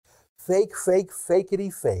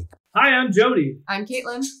fakety fake. Hi, I'm Jody. I'm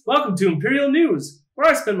Caitlin. Welcome to Imperial News,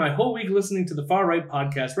 where I spend my whole week listening to the far-right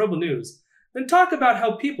podcast Rebel News, then talk about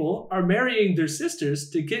how people are marrying their sisters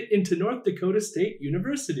to get into North Dakota State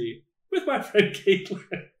University with my friend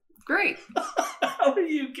Caitlin. Great. How are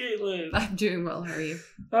you, Caitlin? I'm doing well. How are you?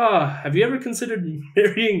 Have you ever considered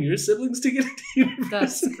marrying your siblings to get into university?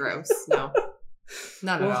 That's gross. No.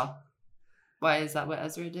 Not at all. Why is that what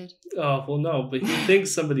Ezra did? Oh, well, no, but he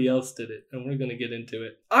thinks somebody else did it, and we're going to get into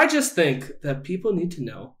it. I just think that people need to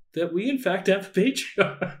know that we, in fact, have a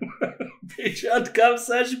Patreon.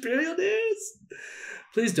 Patreon.com/Imperial News.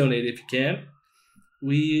 Please donate if you can.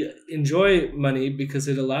 We enjoy money because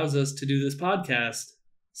it allows us to do this podcast.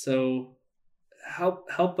 So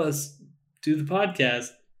help us do the podcast.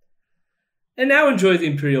 And now enjoy the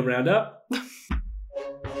Imperial Roundup.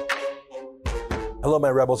 Hello,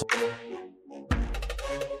 my rebels.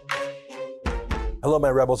 Hello,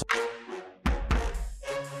 my rebels.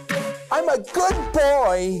 I'm a good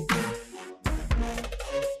boy.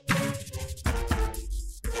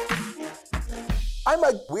 I'm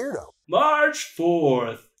a weirdo. March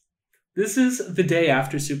 4th. This is the day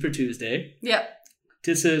after Super Tuesday. Yep.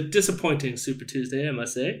 It's a disappointing Super Tuesday, I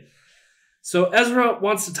must say. So Ezra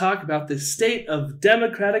wants to talk about the state of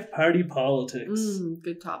Democratic Party politics.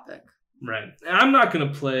 Good topic. Right. I'm not going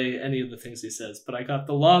to play any of the things he says, but I got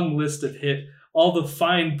the long list of all the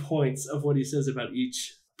fine points of what he says about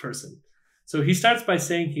each person. So he starts by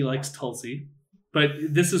saying he likes Tulsi, but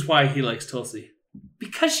this is why he likes Tulsi.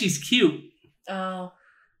 Because she's cute. Oh.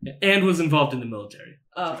 And was involved in the military.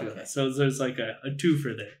 Oh, okay. So there's like a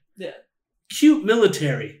twofer there. Yeah. Cute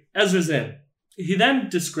military. Ezra's in. He then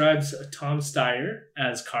describes Tom Steyer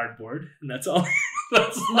as cardboard, and that's all.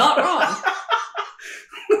 That's not wrong.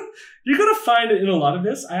 You're going to find it in a lot of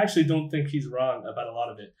this. I actually don't think he's wrong about a lot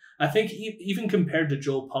of it. I think even compared to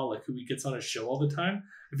Joel Pollak, who he gets on his show all the time,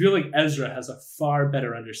 I feel like Ezra has a far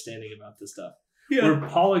better understanding about this stuff. Yeah. Where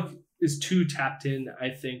Pollak is too tapped in, I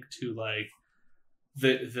think, to like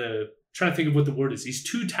the trying to think of what the word is. He's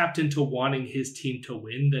too tapped into wanting his team to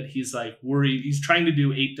win that he's like worried. He's trying to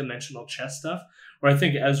do 8-dimensional chess stuff. Where I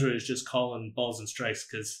think Ezra is just calling balls and strikes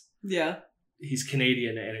because he's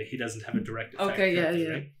Canadian and he doesn't have a direct effect. Okay,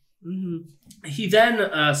 yeah. Right? Mm-hmm. He then,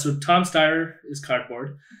 so Tom Steyer is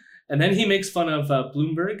cardboard, and then he makes fun of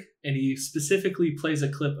Bloomberg, and he specifically plays a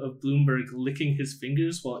clip of Bloomberg licking his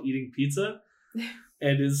fingers while eating pizza,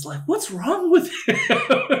 and is like, what's wrong with him?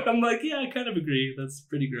 I'm like, yeah, I kind of agree. That's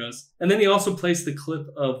pretty gross. And then he also plays the clip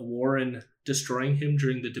of Warren destroying him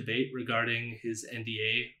during the debate regarding his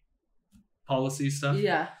NDA policy stuff.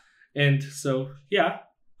 Yeah. And so, yeah,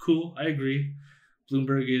 cool. I agree.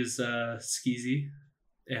 Bloomberg is skeezy.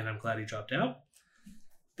 And I'm glad he dropped out.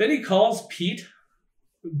 Then he calls Pete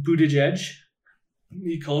Buttigieg.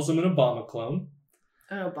 He calls him an Obama clone.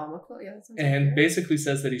 An Obama clone? Yeah, that sounds And right. basically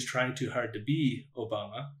says that he's trying too hard to be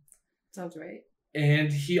Obama. Sounds right.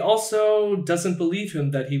 And he also doesn't believe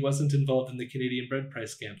him that he wasn't involved in the Canadian bread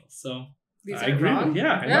price scandal. So These I are agree. wrong?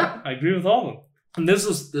 Yeah, I agree with all of them. And this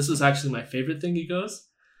is actually my favorite thing he goes.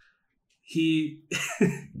 He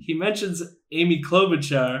mentions Amy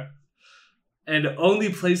Klobuchar and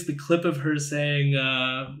only plays the clip of her saying,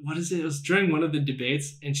 what is it? It was during one of the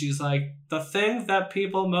debates. And she's like, the thing that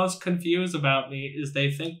people most confuse about me is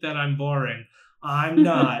they think that I'm boring. I'm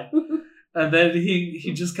not. And then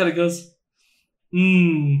he just kind of goes,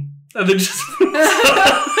 and then just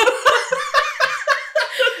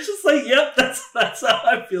just like, yep, that's how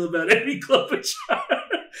I feel about Amy Klobuchar.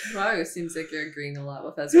 Wow, it seems like you're agreeing a lot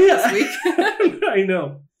with Ezra this week. I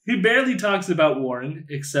know. He barely talks about Warren,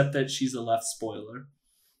 except that she's a left spoiler.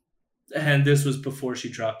 And this was before she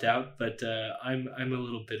dropped out, but I'm a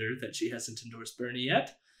little bitter that she hasn't endorsed Bernie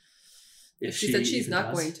yet. If she said she's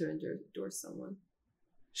not going to endorse someone.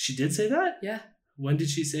 She did say that? Yeah. When did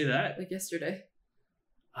she say that? Like yesterday.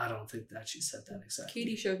 I don't think that she said that exactly.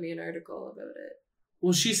 Katie showed me an article about it.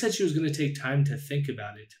 Well, she said she was going to take time to think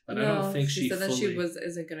about it, but I don't think she said fully... that she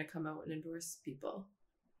isn't going to come out and endorse people.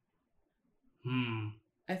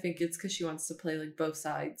 I think it's because she wants to play like both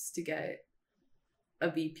sides to get a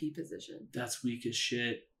VP position. That's weak as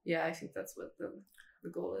shit. Yeah, I think that's what the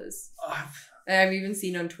goal is. And I've even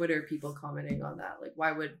seen on Twitter people commenting on that. Like,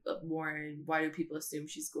 why do people assume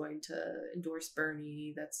she's going to endorse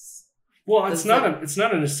Bernie? Well, it's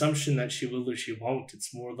not an assumption that she will or she won't.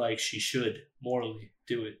 It's more like she should morally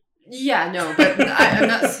do it. Yeah, no, but I'm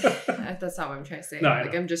not. That's not what I'm trying to say. No,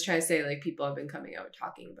 I'm just trying to say like people have been coming out and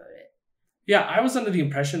talking about it. Yeah, I was under the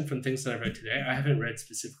impression from things that I read today. I haven't read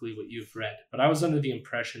specifically what you've read, but I was under the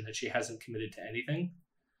impression that she hasn't committed to anything,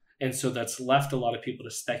 and so that's left a lot of people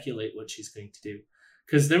to speculate what she's going to do.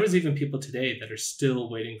 Because there was even people today that are still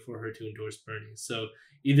waiting for her to endorse Bernie. So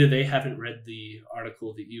either they haven't read the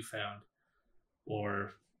article that you found,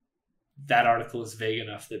 or that article is vague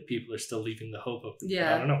enough that people are still leaving the hope open.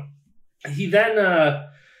 Yeah. I don't know. He then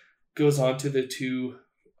goes on to the two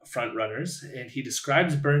front runners, and he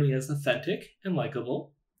describes Bernie as authentic and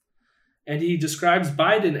likable. And he describes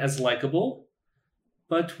Biden as likable,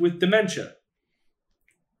 but with dementia.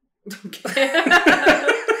 Okay.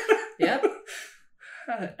 Yep.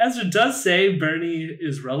 Ezra does say Bernie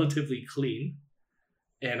is relatively clean.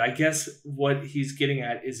 And I guess what he's getting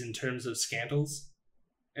at is in terms of scandals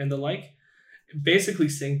and the like. Basically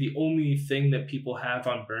saying the only thing that people have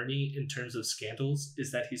on Bernie in terms of scandals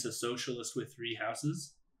is that he's a socialist with 3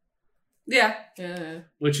 houses. Yeah.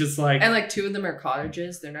 Which is like... And like 2 of them are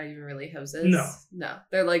cottages. They're not even really houses. No.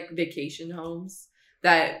 They're like vacation homes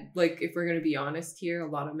that, like, if we're going to be honest here, a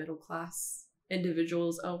lot of middle class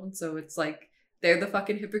individuals own. So it's like, they're the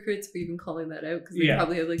fucking hypocrites for even calling that out, because they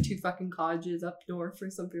probably have like 2 fucking cottages up north or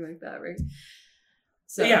something like that, right?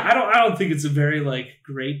 So yeah, I don't think it's a very like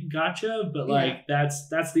great gotcha, but like that's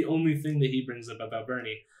the only thing that he brings up about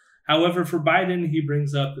Bernie. However, for Biden, he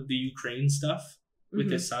brings up the Ukraine stuff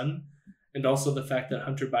with his son, and also the fact that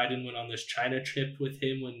Hunter Biden went on this China trip with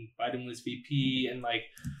him when Biden was VP, and like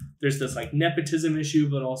there's this like nepotism issue,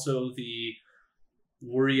 but also the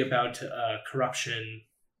worry about corruption.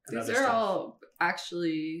 These are all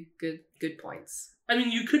actually good points. I mean,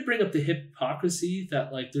 you could bring up the hypocrisy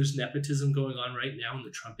that like there's nepotism going on right now in the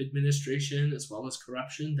Trump administration, as well as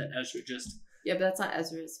corruption that Ezra just... Yeah, but that's not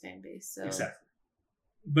Ezra's fan base, so... Exactly.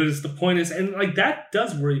 But it's the point is, and like that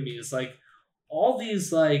does worry me, is like all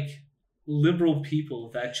these like liberal people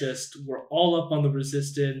that just were all up on the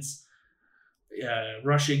resistance,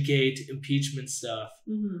 Russiagate, impeachment stuff,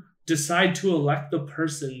 decide to elect the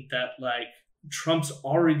person that like Trump's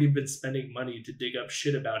already been spending money to dig up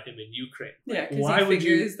shit about him in Ukraine. Yeah, because he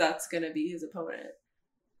figures that's going to be his opponent.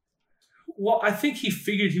 Well, I think he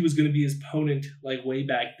figured he was going to be his opponent like way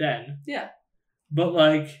back then. Yeah. But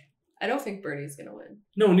like... I don't think Bernie's going to win.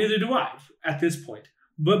 No, neither do I at this point.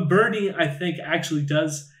 But Bernie, I think, actually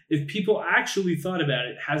does, if people actually thought about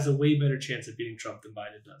it, has a way better chance of beating Trump than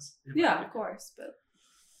Biden does. Yeah, of course. But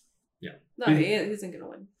yeah. No, he isn't going to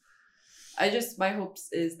win. My hopes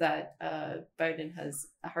is that Biden has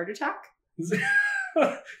a heart attack.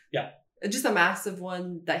 Yeah. Just a massive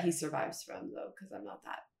one that he survives from, though, because I'm not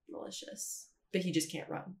that malicious. But he just can't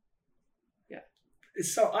run. Yeah.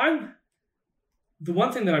 So the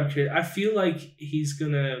one thing that I'm curious, I feel like he's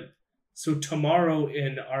going to, so tomorrow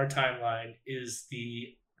in our timeline is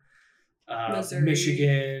the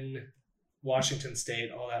Michigan, Washington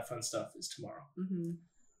State, all that fun stuff is tomorrow.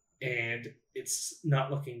 And it's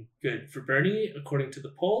not looking good for Bernie, according to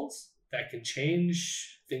the polls. That can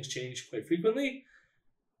change. Things change quite frequently.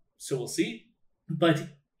 So we'll see. But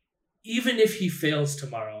even if he fails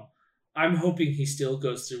tomorrow, I'm hoping he still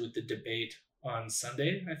goes through with the debate on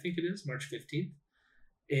Sunday, I think it is, March 15th.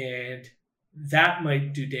 And that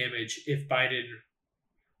might do damage if Biden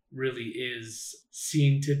really is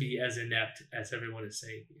seen to be as inept as everyone is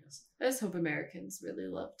saying he is. I just hope Americans really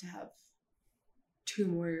love to have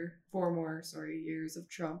 4 more years of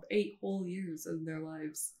Trump, 8 whole years of their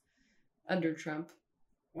lives under Trump.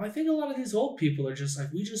 Well, I think a lot of these old people are just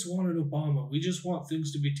like, we just wanted Obama. We just want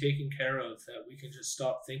things to be taken care of, that we can just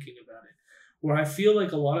stop thinking about it. Where I feel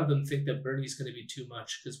like a lot of them think that Bernie's going to be too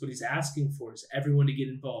much, because what he's asking for is everyone to get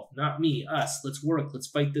involved. Not me, us. Let's work. Let's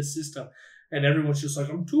fight this system. And everyone's just like,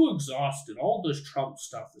 I'm too exhausted. All this Trump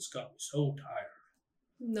stuff has got me so tired.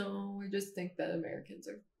 No, I just think that Americans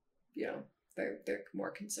are, they're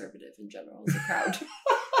more conservative in general as a crowd.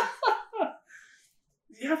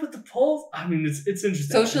 Yeah, but the polls, I mean, it's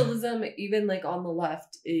interesting. Socialism, even like on the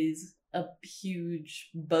left, is a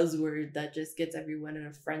huge buzzword that just gets everyone in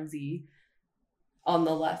a frenzy on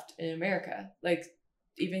the left in America. Like,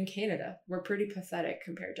 even Canada, we're pretty pathetic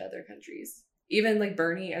compared to other countries. Even like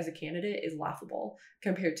Bernie as a candidate is laughable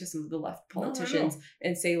compared to some of the left politicians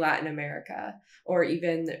in, say, Latin America or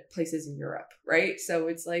even places in Europe, right? So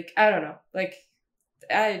it's like, I don't know. Like,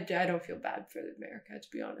 I don't feel bad for America, to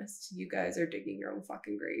be honest. You guys are digging your own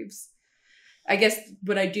fucking graves. I guess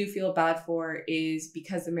what I do feel bad for is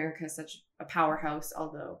because America is such a powerhouse,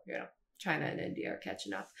 although, China and India are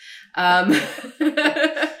catching up.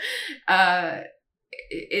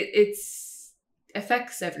 It's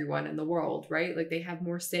affects everyone in the world, right? Like, they have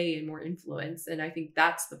more say and more influence, and I think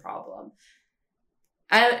that's the problem.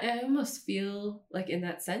 I almost feel like, in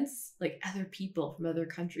that sense, like other people from other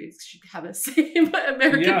countries should have a say in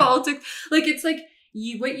American politics. Like, it's like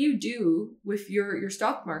what you do with your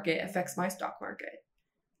stock market affects my stock market,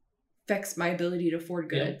 affects my ability to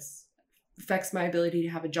afford Yeah. goods, affects my ability to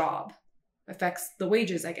have a job, affects the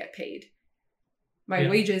wages I get paid. My Yeah.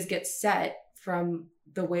 wages get set from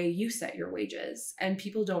the way you set your wages. And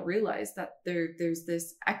people don't realize that there's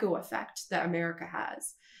this echo effect that America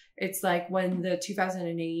has. It's like when the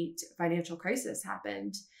 2008 financial crisis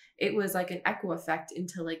happened, it was like an echo effect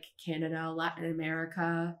into like Canada, Latin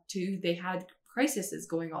America too. They had crises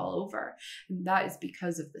going all over. And that is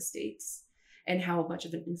because of the States and how much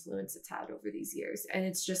of an influence it's had over these years. And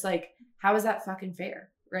it's just like, how is that fucking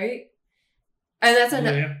fair? Right? And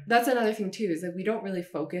that's another thing too, is that we don't really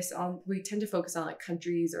we tend to focus on like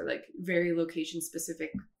countries or like very location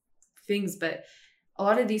specific things, but a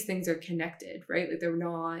lot of these things are connected, right? Like they're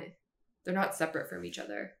not separate from each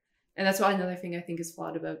other. And that's why another thing I think is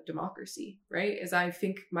flawed about democracy, right? Is I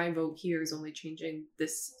think my vote here is only changing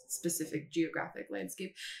this specific geographic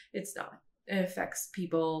landscape. It's not. It affects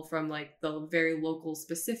people from like the very local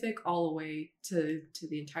specific all the way to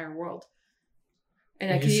the entire world.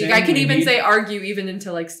 And I can even say argue even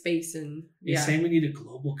into like space and You're saying we need a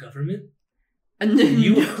global government? And Are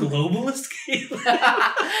you a globalist?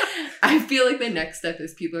 I feel like the next step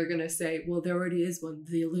is people are gonna say, well, there already is one,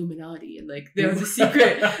 the Illuminati, and like they're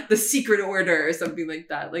the secret order or something like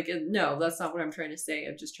that. Like, no, that's not what I'm trying to say.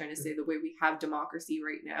 I'm just trying to say the way we have democracy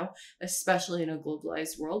right now, especially in a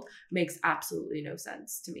globalized world, makes absolutely no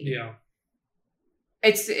sense to me. Yeah.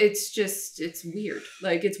 It's weird.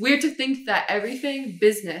 Like, it's weird to think that everything,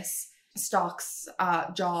 business, stocks,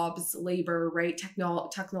 jobs, labor, right,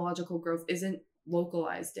 technological growth isn't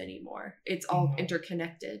localized anymore. It's all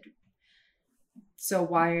interconnected. So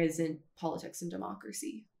why isn't politics and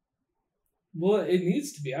democracy? Well, it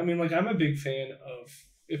needs to be. I mean, like, I'm a big fan of,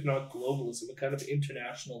 if not globalism, a kind of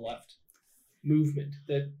international left movement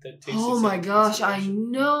that takes. Oh my gosh, I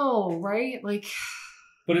know, right? Like,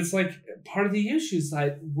 but it's like part of the issue is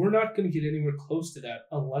that we're not going to get anywhere close to that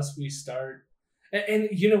unless we start. And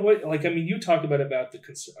you know what? Like, I mean, you talk about the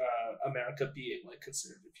America being like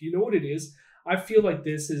conservative. You know what it is? I feel like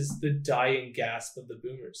this is the dying gasp of the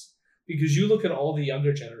boomers. Because you look at all the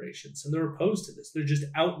younger generations and they're opposed to this. They're just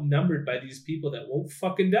outnumbered by these people that won't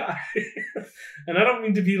fucking die. And I don't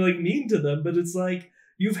mean to be like mean to them, but it's like,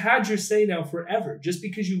 you've had your say now forever. Just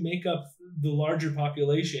because you make up the larger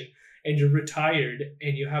population and you're retired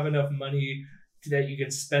and you have enough money that you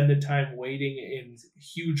can spend the time waiting in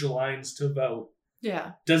huge lines to vote.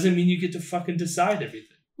 Yeah. Doesn't mean you get to fucking decide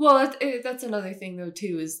everything. Well, that's another thing though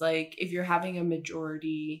too, is like, if you're having a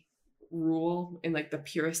majority rule in like the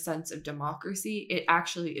purest sense of democracy, it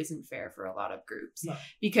actually isn't fair for a lot of groups. No.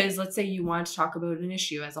 Because let's say you want to talk about an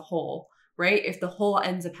issue as a whole, right? If the whole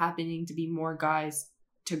ends up happening to be more guys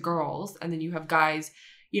to girls, and then you have guys,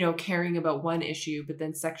 you know, caring about one issue, but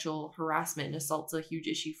then sexual harassment and assault's a huge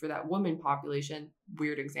issue for that woman population.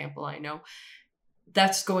 Weird example, I know.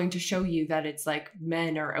 That's going to show you that it's like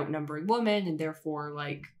men are outnumbering women, and therefore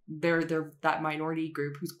like they're that minority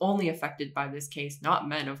group who's only affected by this case, not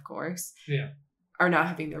men, of course, are not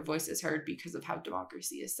having their voices heard because of how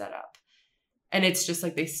democracy is set up. And it's just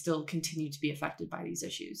like they still continue to be affected by these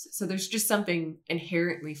issues. So there's just something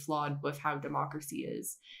inherently flawed with how democracy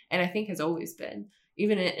is, and I think has always been,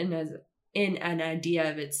 even in an idea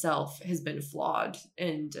of itself, has been flawed.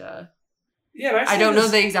 And I don't know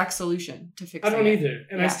the exact solution to fix it. I don't either.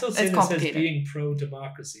 And I still say this as being being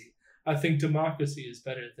pro-democracy. I think democracy is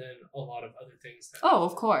better than a lot of other things. Oh,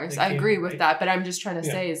 of course. I agree with that. But I'm just trying to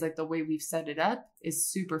say is like the way we've set it up is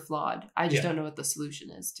super flawed. I just don't know what the solution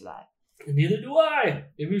is to that. And neither do I.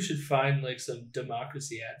 Maybe we should find like some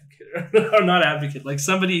democracy advocate or not advocate, like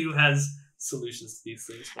somebody who has solutions to these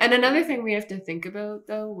things. And another thing we have to think about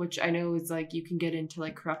though, which I know is like you can get into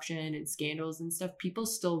like corruption and scandals and stuff. People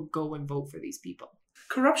still go and vote for these people.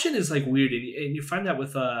 Corruption is like weird. And you find that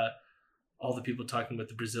with all the people talking about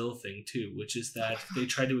the Brazil thing too, which is that they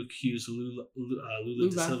try to accuse Lula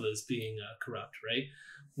da Silva as being corrupt, right?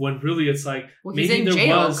 When really it's like, well, maybe he's in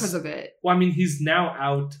jail because of it. Well, I mean, he's now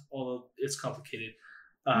out, although it's complicated.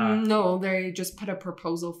 No, they just put a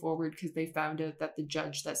proposal forward because they found out that the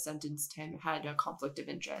judge that sentenced him had a conflict of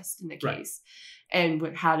interest in the case and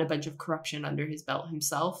had a bunch of corruption under his belt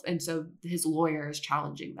himself. And so his lawyer is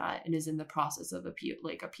challenging that and is in the process of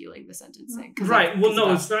appealing the sentencing. Right. Well,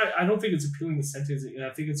 no, it's not. I don't think it's appealing the sentencing.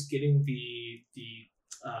 I think it's getting the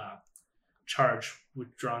charge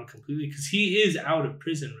withdrawn completely because he is out of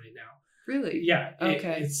prison right now. Really? Yeah.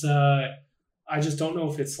 Okay. It's I just don't know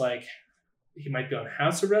if it's like he might be on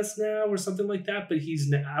house arrest now or something like that, but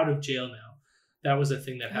he's out of jail now. That was a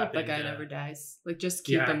thing that happened. That guy never dies. Like, just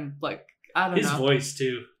keep him, like, I don't know. His voice,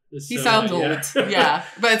 too. He sounds old. Yeah.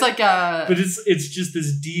 But it's like But it's just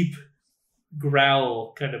this deep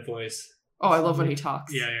growl kind of voice. Oh, I love when he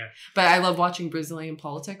talks. Yeah. But I love watching Brazilian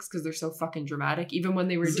politics because they're so fucking dramatic. Even when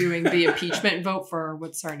they were doing the impeachment vote for,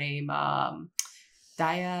 what's her name? The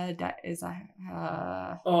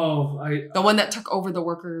one that took over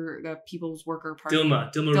the People's Worker Party.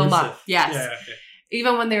 Dilma Rousseff. Yes. Yeah, okay.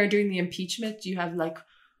 Even when they were doing the impeachment, you have like,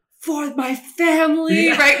 for my family,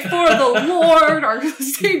 right? For the Lord, our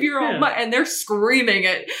Savior, and they're screaming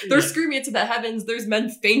it. They're screaming it to the heavens. There's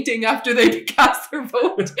men fainting after they cast their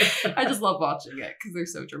vote. I just love watching it because they're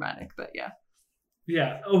so dramatic. But yeah.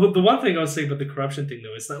 Yeah. Oh, but the one thing I was saying about the corruption thing,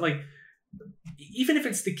 though, is that like, even if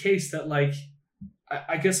it's the case that like,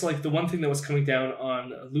 I guess like the one thing that was coming down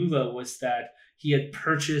on Lula was that he had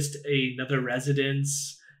purchased another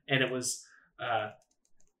residence, and it was.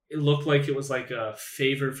 It looked like it was like a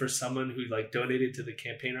favor for someone who like donated to the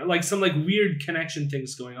campaign, or like some like weird connection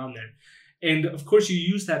things going on there. And of course you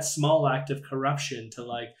use that small act of corruption to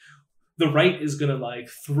like, the right is going to like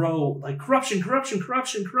throw like corruption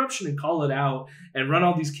and call it out and run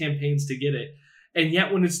all these campaigns to get it. And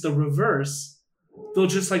yet when it's the reverse, they'll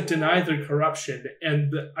just like deny their corruption.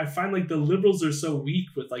 And I find like the liberals are so weak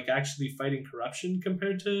with like actually fighting corruption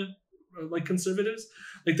compared to like conservatives.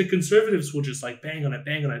 Like the conservatives will just like bang on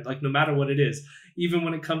it, like no matter what it is. Even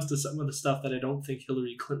when it comes to some of the stuff that I don't think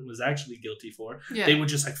Hillary Clinton was actually guilty for, they would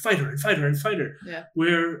just like fight her. Yeah.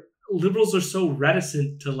 Where liberals are so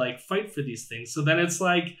reticent to like fight for these things. So then it's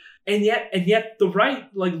like, and yet the right,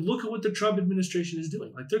 like look at what the Trump administration is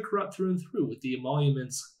doing. Like they're corrupt through and through with the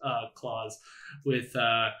emoluments clause, with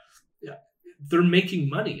they're making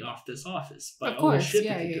money off this office by all the shit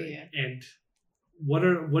that they're doing. And what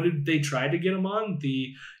did they try to get him on?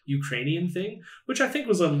 The Ukrainian thing, which I think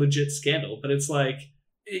was a legit scandal, but it's like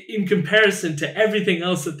in comparison to everything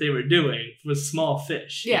else that they were doing was small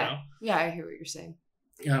fish. Yeah. You know? Yeah, I hear what you're saying.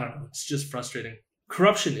 I don't know. It's just frustrating.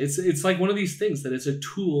 Corruption, it's like one of these things that it's a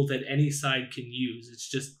tool that any side can use. It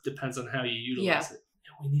just depends on how you utilize it.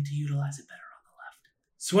 And we need to utilize it better on the left.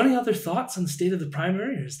 So any other thoughts on the state of the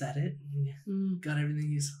primary, or is that it? Got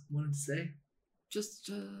everything you wanted to say?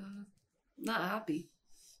 Just not happy.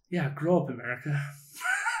 Yeah, grow up, America.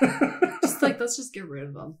 Just like, let's just get rid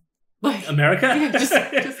of them. Like America? Yeah, just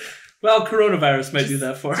well, coronavirus might do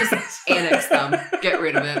that for us. Just annex them. Get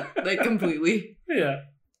rid of it. Like completely. Yeah.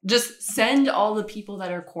 Just send all the people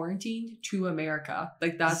that are quarantined to America.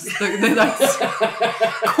 Like that's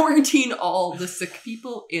quarantine all the sick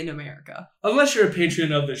people in America. Unless you're a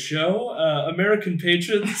patron of the show, American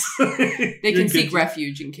patrons. They can seek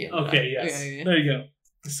refuge in Canada. Okay, yes. Yeah. There you go.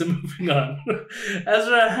 So moving on.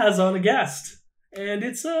 Ezra has on a guest. And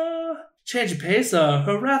it's a change of pace,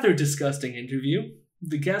 a rather disgusting interview.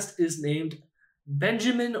 The guest is named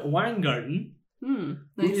Benjamin Weingarten.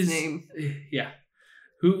 Nice name. Yeah.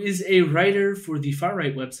 Who is a writer for the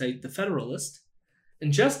far-right website The Federalist,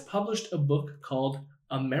 and just published a book called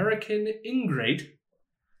American Ingrate,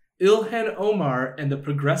 Ilhan Omar and the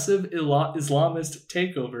Progressive Islamist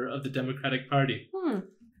Takeover of the Democratic Party.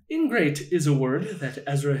 Ingrate is a word that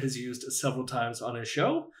Ezra has used several times on his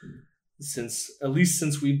show, since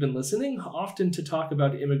we've been listening, often to talk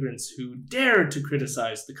about immigrants who dare to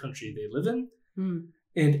criticize the country they live in.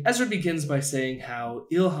 And Ezra begins by saying how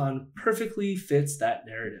Ilhan perfectly fits that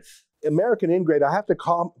narrative. American Ingrate, I have to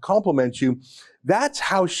compliment you. That's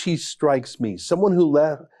how she strikes me. Someone who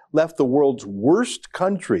left the world's worst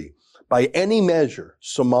country by any measure,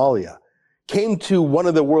 Somalia, came to one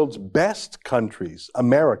of the world's best countries,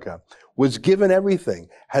 America, was given everything,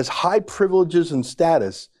 has high privileges and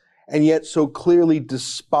status, and yet so clearly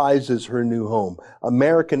despises her new home.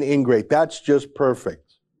 American Ingrate, that's just perfect.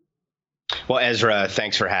 Well, Ezra,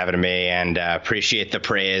 thanks for having me, and appreciate the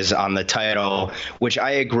praise on the title, which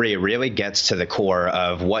I agree really gets to the core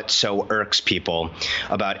of what so irks people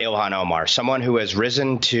about Ilhan Omar, someone who has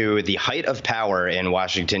risen to the height of power in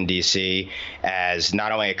Washington, D.C. as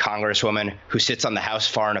not only a congresswoman who sits on the House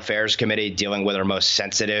Foreign Affairs Committee dealing with our most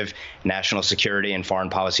sensitive national security and foreign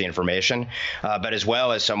policy information, but as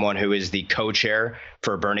well as someone who is the co-chair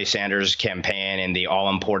for Bernie Sanders' campaign in the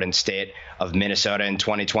all-important state of Minnesota in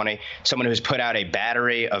 2020, someone who's put out a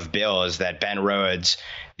battery of bills that Ben Rhodes,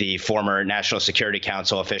 the former National Security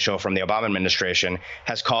Council official from the Obama administration,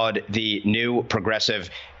 has called the new progressive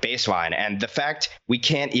baseline. And the fact we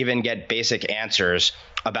can't even get basic answers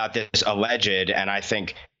about this alleged, and I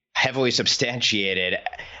think heavily substantiated,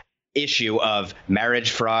 issue of marriage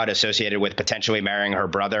fraud associated with potentially marrying her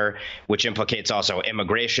brother, which implicates also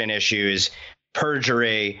immigration issues,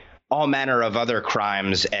 perjury, all manner of other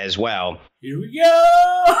crimes as well. Here we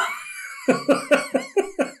go!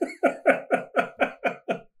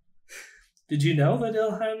 Did you know that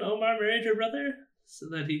Ilhan Omar married her brother? so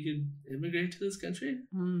that he could immigrate to this country?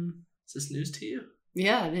 Is this news to you?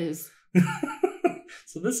 Yeah, it is.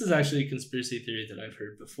 So this is actually a conspiracy theory that I've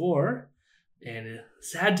heard before. And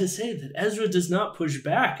sad to say that Ezra does not push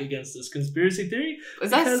back against this conspiracy theory.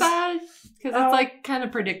 Is that sad? Because it's like kind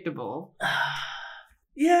of predictable.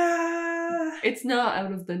 Yeah. It's not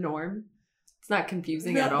out of the norm. It's not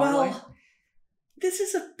confusing at all. Well, this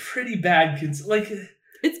is a pretty bad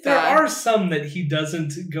it's there bad. are some that he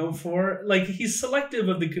doesn't go for. Like, he's selective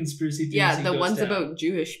of the conspiracy theories. Yeah, he the goes ones down. about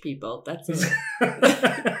Jewish people. That's it.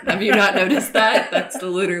 Have you not noticed that? That's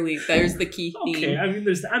there's the key theme. Okay, I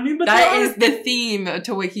mean, but that is the theme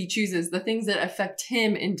to what he chooses. The things that affect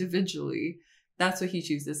him individually. That's what he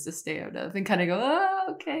chooses to stay out of and kind of go,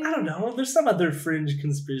 oh, okay. I don't know. There's some other fringe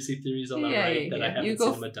conspiracy theories on the right that I haven't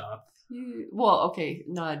seen him adopt. Okay,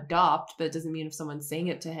 not adopt, but it doesn't mean if someone's saying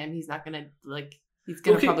it to him, he's not going to, he's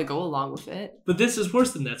going to probably go along with it. But this is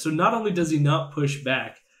worse than that. So not only does he not push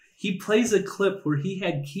back, he plays a clip where he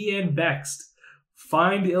had Kian Bext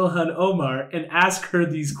find Ilhan Omar and ask her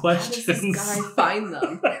these questions. How does this guy find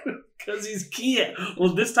them? Because he's Kian.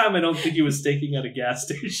 Well, this time I don't think he was staking at a gas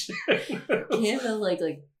station.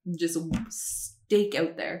 Kian just stake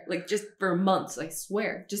out there, just for months, I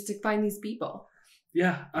swear, just to find these people.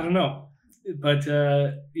 Yeah, I don't know. But,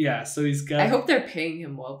 yeah, so he's got... I hope they're paying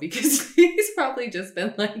him well, because he's probably just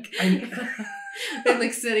been,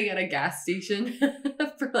 sitting at a gas station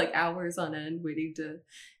for, hours on end, waiting to...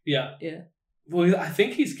 Yeah. Yeah. Well, I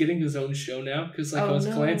think he's getting his own show now, because, I was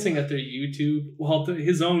glancing at their YouTube... Well,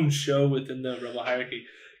 his own show within the Rebel Hierarchy,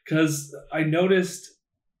 because I noticed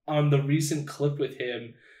on the recent clip with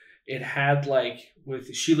him, it had,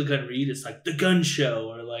 with Sheila Gunn Reid, it's The Gun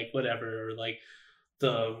Show, or, whatever, or,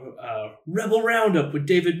 the Rebel Roundup with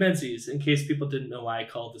David Menzies. In case people didn't know why I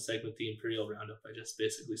called the segment the Imperial Roundup, I just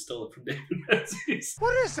basically stole it from David Menzies.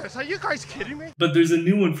 What is this? Are you guys kidding me? But there's a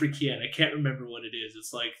new one for Kian. I can't remember what it is.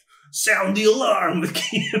 It's Sound the Alarm with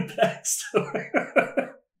Kian Bext.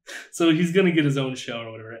 So he's going to get his own show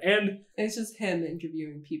or whatever. And it's just him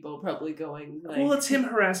interviewing people, probably going well, it's him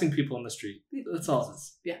harassing people on the street. That's all it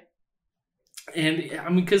is. Yeah. And, I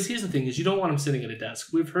mean, because here's the thing, is you don't want him sitting at a desk.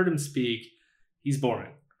 We've heard him speak. He's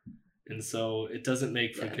boring. And so it doesn't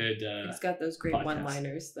make for good he's got those great podcasts.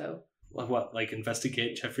 One-liners, though.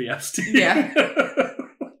 Investigate Jeffrey Epstein? Yeah.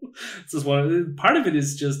 This is part of it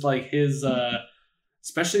is just his,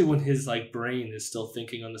 especially when his brain is still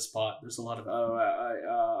thinking on the spot. There's a lot of,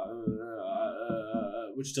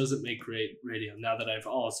 which doesn't make great radio now that I've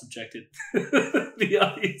all subjected the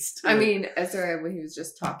audience to. I mean, Ezra, when he was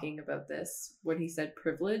just talking about this, when he said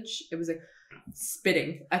privilege, it was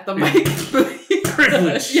spitting at the mic.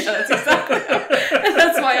 Privilege. Yeah, that's exactly.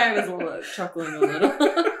 That's why I was chuckling a little.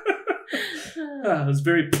 It was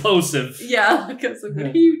very plosive. Yeah, because what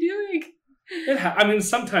are you doing? I mean,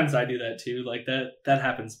 sometimes I do that too. That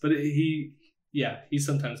happens. But he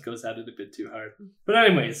sometimes goes at it a bit too hard. But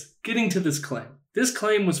anyways, getting to this claim. This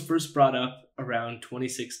claim was first brought up around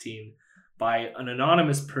 2016 by an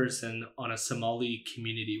anonymous person on a Somali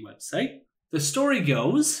community website. The story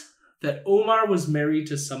goes that Omar was married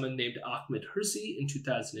to someone named Ahmed Hirsi in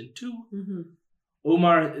 2002. Mm-hmm.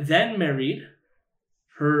 Omar then married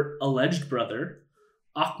her alleged brother,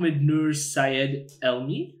 Ahmed Nur Syed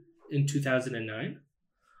Elmi, in 2009.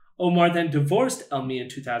 Omar then divorced Elmi in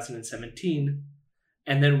 2017,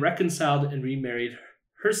 and then reconciled and remarried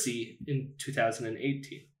Hirsi in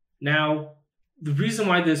 2018. Now, the reason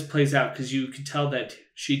why this plays out, because you can tell that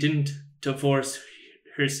she didn't divorce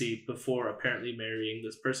Hirsi before apparently marrying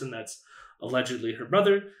this person that's allegedly her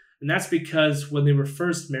brother, and that's because when they were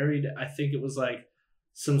first married, I think it was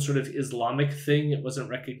some sort of Islamic thing. It wasn't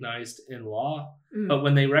recognized in law. But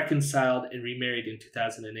when they reconciled and remarried in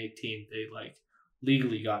 2018, they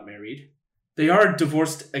legally got married. They are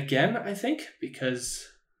divorced again, I think, because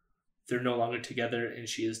they're no longer together and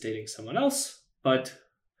she is dating someone else. But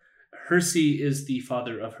Hirsi is the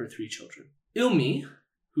father of her 3 children. Ilmi,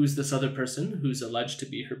 who's this other person who's alleged to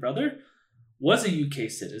be her brother, was a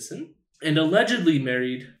UK citizen and allegedly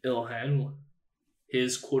married Ilhan,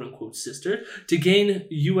 his quote-unquote sister, to gain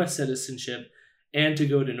US citizenship and to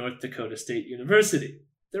go to North Dakota State University.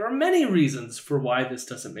 There are many reasons for why this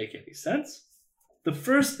doesn't make any sense. The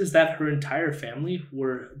first is that her entire family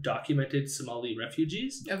were documented Somali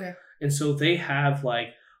refugees. Okay. And so they have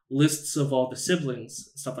lists of all the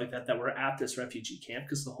siblings, stuff like that were at this refugee camp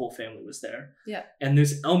because the whole family was there. Yeah. And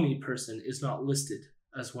this Elmi person is not listed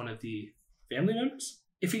as one of the family members.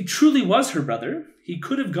 If he truly was her brother, he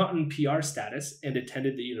could have gotten PR status and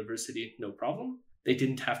attended the university, no problem. They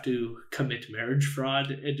didn't have to commit marriage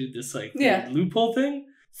fraud and do this loophole thing.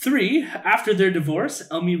 3, after their divorce,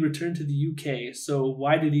 Elmi returned to the UK. So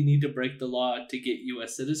why did he need to break the law to get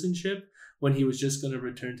US citizenship when he was just going to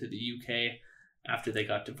return to the UK after they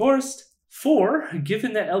got divorced? 4,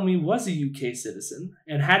 given that Elmi was a UK citizen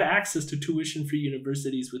and had access to tuition-free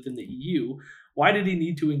universities within the EU, why did he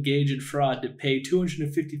need to engage in fraud to pay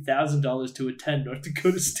 $250,000 to attend North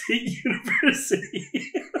Dakota State University?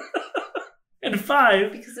 And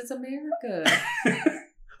 5... Because it's America.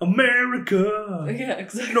 America! Yeah,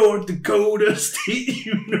 exactly. North Dakota State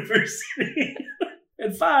University.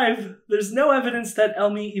 And 5, there's no evidence that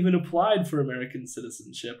Elmi even applied for American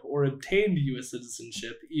citizenship or obtained U.S.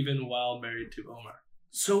 citizenship even while married to Omar.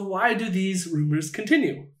 So why do these rumors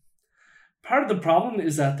continue? Part of the problem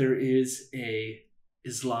is that there is a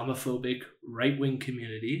Islamophobic right-wing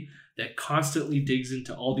community that constantly digs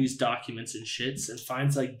into all these documents and shits and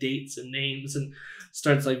finds like dates and names and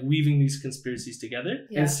starts like weaving these conspiracies together.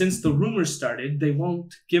 Yeah. And since the rumors started, they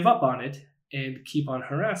won't give up on it and keep on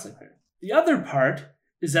harassing her. The other part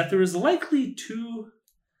is that there is likely to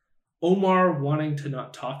Omar wanting to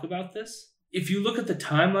not talk about this. If you look at the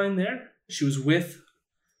timeline there, she was with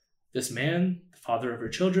this man, the father of her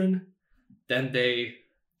children. Then they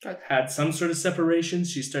had some sort of separation.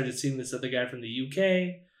 She started seeing this other guy from the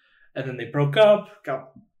UK. And then they broke up,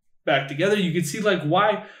 got back together. You can see like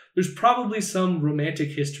why there's probably some romantic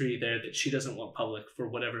history there that she doesn't want public for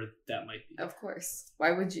whatever that might be. Of course.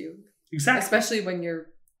 Why would you? Exactly. Especially when your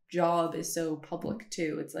job is so public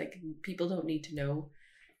too. It's like people don't need to know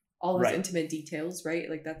all those Right. intimate details, right?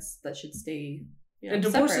 Like that should stay, you know, And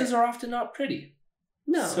divorces separate. are often not pretty.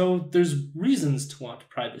 No. So there's reasons to want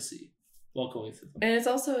privacy while going through them. And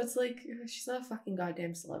it's like she's not a fucking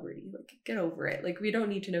goddamn celebrity. Like, get over it. Like, we don't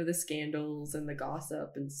need to know the scandals and the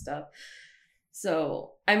gossip and stuff.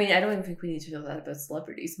 So, I mean, I don't even think we need to know that about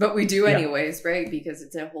celebrities, but we do Yeah. anyways, right? Because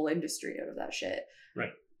it's a whole industry out of that shit.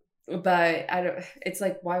 Right. But it's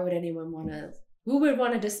like, why would anyone who would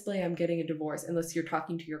want to display I'm getting a divorce unless you're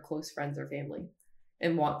talking to your close friends or family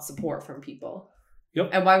and want support from people?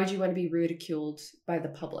 Yep. And why would you want to be ridiculed by the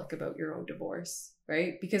public about your own divorce,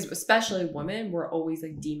 right? Because especially women, we're always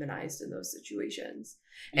like demonized in those situations.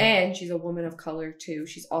 Yeah. And she's a woman of color too.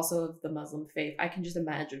 She's also of the Muslim faith. I can just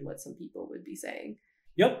imagine what some people would be saying.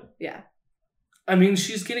 Yep. Yeah. I mean,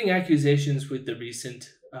 she's getting accusations with the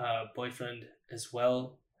recent boyfriend as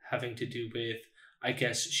well, having to do with, I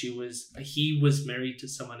guess he was married to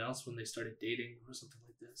someone else when they started dating or something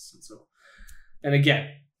like this. And again,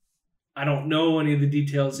 I don't know any of the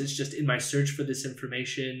details. It's just in my search for this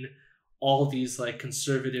information, all these like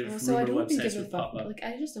conservative So I rumor don't give websites a would pop fuck. up. Like,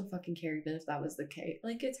 I just don't fucking care even if that was the case.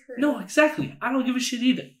 Like, it's her. No, exactly. I don't give a shit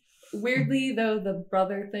either. Weirdly, though, the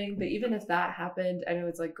brother thing, but even if that happened, I know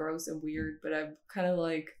it's like gross and weird, but I'm kind of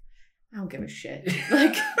like, I don't give a shit.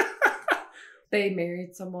 Like, they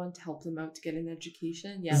married someone to help them out to get an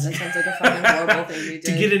education. Yeah, that sounds like a fucking horrible thing they did.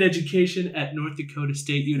 To get an education at North Dakota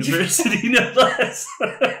State University, no less.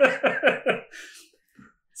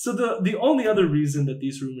 So the only other reason that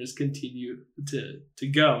these rumors continue to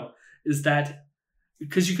go is that,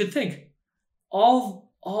 because you could think,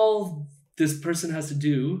 all this person has to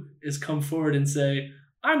do is come forward and say,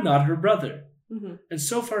 I'm not her brother. Mm-hmm. And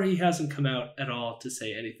so far he hasn't come out at all to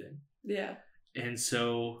say anything. Yeah. And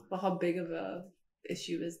so Well, how big of a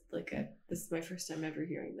issue is this is my first time ever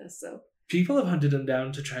hearing this, so people have hunted him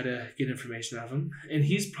down to try to get information out of him. And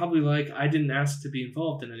he's probably like, I didn't ask to be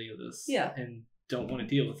involved in any of this. Yeah. And don't want to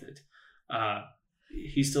deal with it.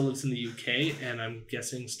 He still lives in the UK, and I'm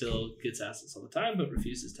guessing still gets asked this all the time, but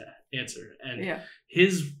refuses to answer. And yeah.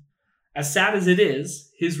 his, as sad as it is,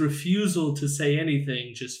 his refusal to say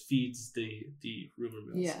anything just feeds the rumor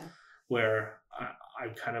mills. Yeah. Where I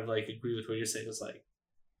kind of like agree with what you're saying. It's like,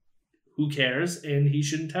 who cares? And he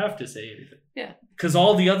shouldn't have to say anything. Yeah. Because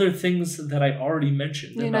all the other things that I already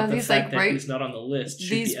mentioned You about know, the these, fact like, that he's not on the list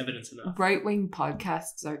should these be evidence enough. Right-wing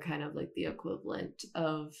podcasts are kind of like the equivalent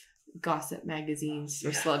of gossip magazines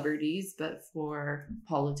for celebrities, but for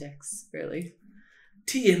politics, really.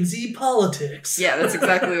 TMZ politics. Yeah, that's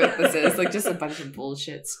exactly what this is. Like, just a bunch of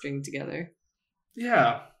bullshit stringed together.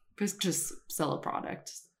 Yeah. Just sell a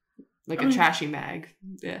product. Like I a mean- trashy mag.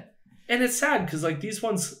 Yeah. And it's sad because, like, these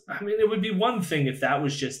ones, I mean, it would be one thing if that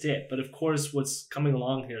was just it. But of course, what's coming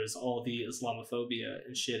along here is all the Islamophobia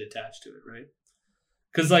and shit attached to it, right?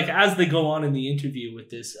 Because, like, as they go on in the interview with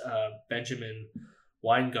this Benjamin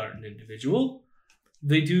Weingarten individual,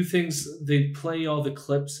 they do things, they play all the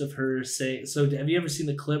clips of her saying. So, have you ever seen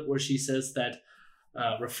the clip where she says that,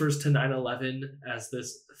 refers to 9/11 as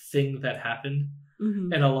this thing that happened?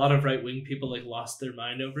 Mm-hmm. And a lot of right-wing people like lost their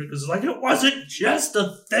mind over it because it's like, it wasn't just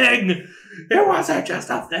a thing. It wasn't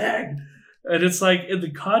just a thing. And it's like, in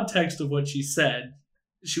the context of what she said,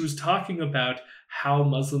 she was talking about how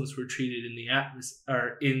Muslims were treated in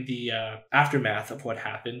the aftermath of what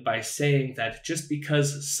happened by saying that just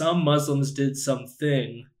because some Muslims did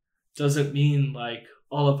something doesn't mean like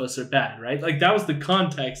all of us are bad, right? Like that was the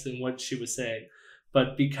context in what she was saying.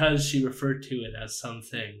 But because she referred to it as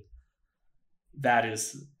something, that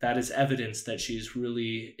is evidence that she's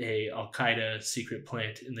really a Al-Qaeda secret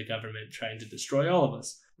plant in the government trying to destroy all of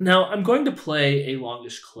us. Now, I'm going to play a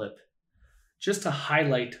longish clip just to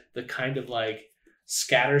highlight the kind of like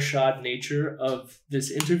scattershot nature of this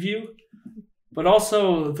interview, but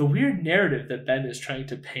also the weird narrative that Ben is trying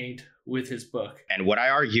to paint with his book. And what I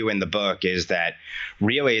argue in the book is that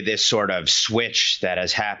really this sort of switch that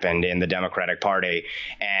has happened in the Democratic Party,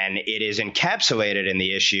 and it is encapsulated in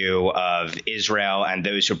the issue of Israel and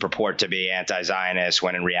those who purport to be anti-Zionist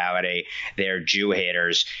when in reality they're Jew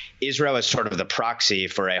haters. Israel is sort of the proxy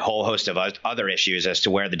for a whole host of other issues as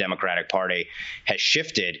to where the Democratic Party has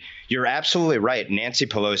shifted. You're absolutely right. Nancy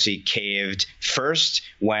Pelosi caved first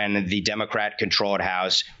when the Democrat-controlled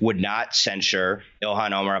House would not censure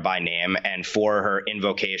Ilhan Omar by name and for her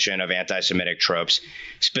invocation of anti-Semitic tropes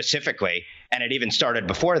specifically. And it even started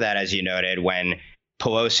before that, as you noted, when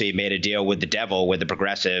Pelosi made a deal with the devil, with the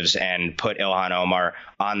progressives, and put Ilhan Omar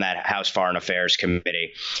on that House Foreign Affairs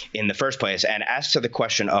Committee in the first place. And as to the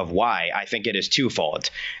question of why, I think it is twofold.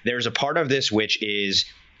 There's a part of this which is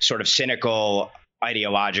sort of cynical,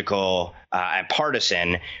 ideological, and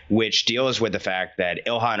partisan, which deals with the fact that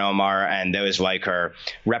Ilhan Omar and those like her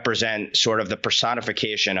represent sort of the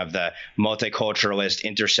personification of the multiculturalist,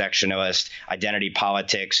 intersectionalist, identity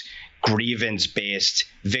politics, grievance-based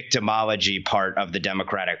victimology part of the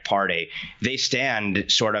Democratic Party. They stand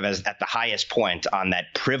sort of as at the highest point on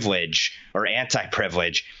that privilege or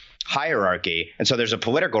anti-privilege hierarchy. And so there's a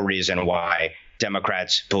political reason why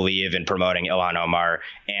Democrats believe in promoting Ilhan Omar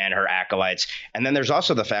and her acolytes. And then there's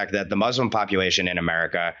also the fact that the Muslim population in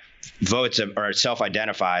America votes or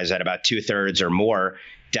self-identifies at about 2/3 or more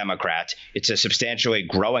Democrat. It's a substantially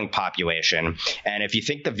growing population. And if you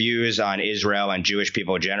think the views on Israel and Jewish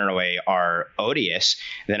people generally are odious,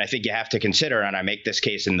 then I think you have to consider, and I make this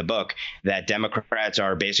case in the book, that Democrats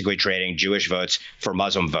are basically trading Jewish votes for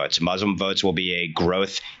Muslim votes. Muslim votes will be a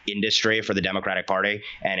growth industry for the Democratic Party,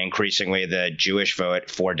 and increasingly the Jewish vote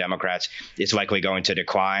for Democrats is likely going to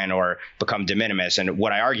decline or become de minimis. And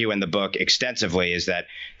what I argue in the book extensively is that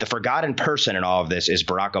the forgotten person in all of this is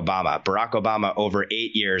Barack Obama. Barack Obama, over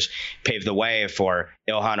 8 years, paved the way for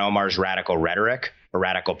Ilhan Omar's radical rhetoric, her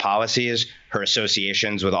radical policies, her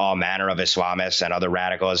associations with all manner of Islamists and other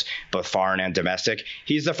radicals, both foreign and domestic.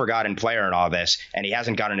 He's the forgotten player in all this, and he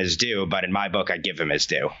hasn't gotten his due, but in my book, I give him his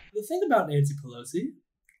due. The thing about Nancy Pelosi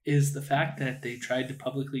is the fact that they tried to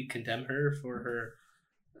publicly condemn her for her...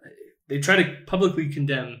 They tried to publicly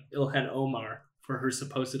condemn Ilhan Omar for her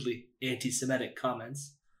supposedly anti-Semitic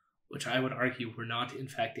comments, which I would argue were not, in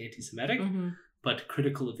fact, anti-Semitic, but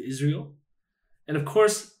critical of Israel. And of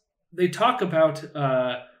course, they talk about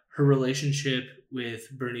her relationship with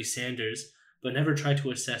Bernie Sanders, but never try to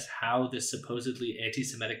assess how this supposedly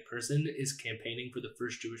anti-Semitic person is campaigning for the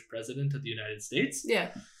first Jewish president of the United States. Yeah.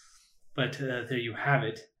 But there you have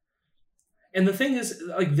it. And the thing is,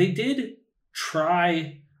 like, they did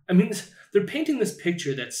try... I mean, they're painting this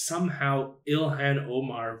picture that somehow Ilhan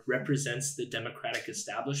Omar represents the Democratic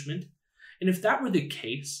establishment. And if that were the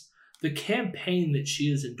case, the campaign that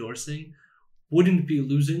she is endorsing wouldn't be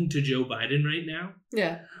losing to Joe Biden right now.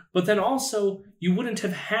 Yeah. But then also, you wouldn't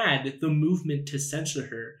have had the movement to censor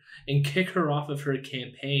her and kick her off of her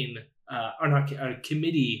campaign,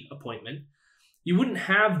 committee appointment. You wouldn't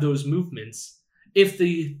have those movements if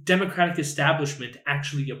the Democratic establishment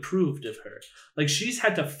actually approved of her. Like, she's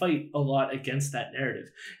had to fight a lot against that narrative.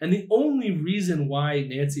 And the only reason why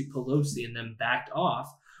Nancy Pelosi and them backed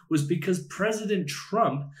off was because President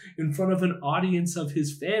Trump, in front of an audience of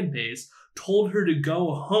his fan base, told her to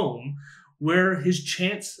go home, where his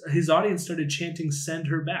audience started chanting, "Send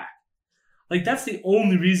her back." Like, that's the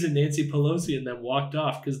only reason Nancy Pelosi and them walked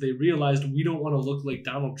off, because they realized we don't want to look like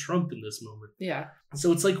Donald Trump in this moment. Yeah.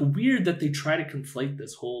 So it's like weird that they try to conflate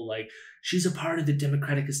this whole, like, she's a part of the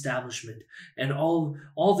Democratic establishment, and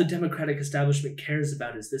all the Democratic establishment cares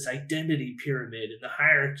about is this identity pyramid and the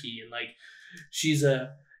hierarchy, and like, she's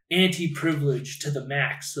a anti-privilege to the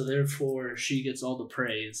max, so therefore she gets all the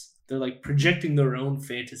praise. They're like projecting their own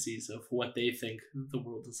fantasies of what they think the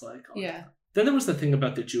world is like. Yeah. Then there was the thing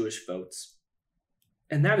about the Jewish votes.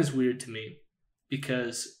 And that is weird to me,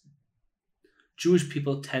 because Jewish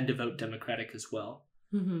people tend to vote Democratic as well.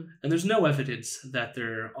 Mm-hmm. And there's no evidence that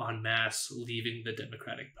they're en masse leaving the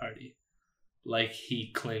Democratic Party. like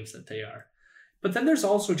he claims that they are. But then there's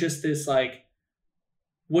also just this, like,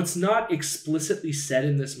 what's not explicitly said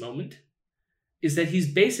in this moment is that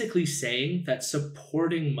he's basically saying that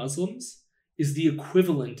supporting Muslims is the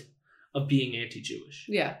equivalent of being anti-Jewish.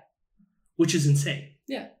 Yeah. Which is insane.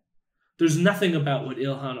 Yeah. There's nothing about what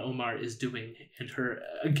Ilhan Omar is doing and her,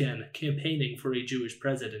 again, campaigning for a Jewish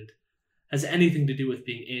president has anything to do with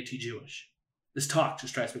being anti-Jewish. This talk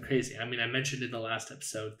just drives me crazy. I mean, I mentioned in the last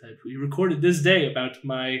episode that we recorded this day about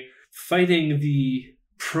my fighting the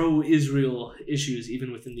pro-Israel issues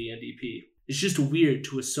even within the NDP. It's just weird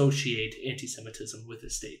to associate anti-Semitism with the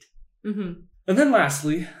state. Mm-hmm. And then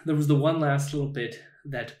lastly, there was the one last little bit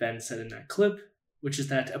that Ben said in that clip, which is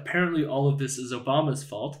that apparently all of this is Obama's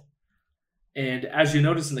fault. And as you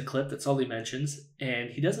notice in the clip, that's all he mentions. And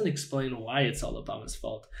he doesn't explain why it's all Obama's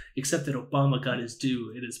fault, except that Obama got his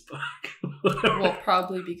due in his book. Well,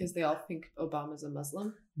 probably because they all think Obama's a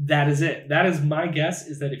Muslim. That is it. That is my guess,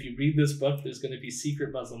 is that if you read this book, there's going to be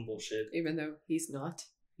secret Muslim bullshit. Even though he's not.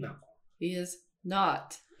 No. He is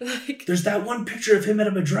not. Like, there's that one picture of him at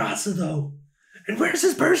a madrasa, though. And where's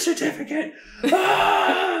his birth certificate?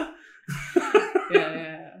 Ah!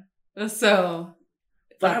 yeah. So...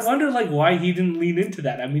 But I wonder, like, why he didn't lean into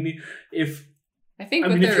that. I mean, I think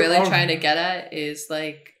what they're really trying to get at is,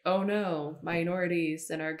 like, oh no,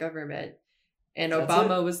 minorities in our government. And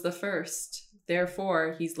Obama was the first.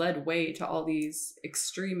 Therefore, he's led way to all these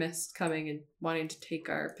extremists coming and wanting to take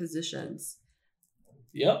our positions.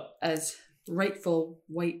 Yep. As rightful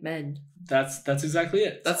white men. That's exactly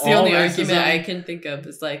it. That's the only argument I can think of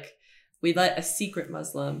is, like, we let a secret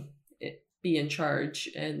Muslim be in charge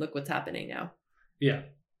and look what's happening now. Yeah.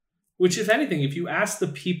 Which, if anything, if you ask the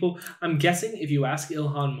people, I'm guessing if you ask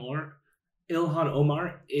Ilhan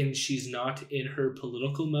Omar, and she's not in her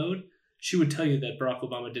political mode, she would tell you that Barack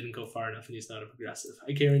Obama didn't go far enough and he's not a progressive.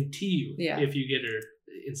 I guarantee you, if you get her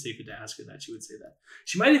in secret to ask her that, she would say that.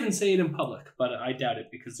 She might even say it in public, but I doubt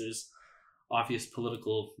it because there's obvious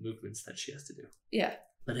political movements that she has to do. Yeah.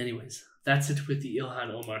 But anyways, that's it with the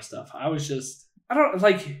Ilhan Omar stuff.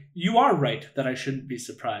 You are right that I shouldn't be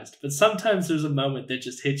surprised, but sometimes there's a moment that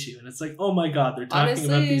just hits you and it's like, oh my God, they're talking Honestly,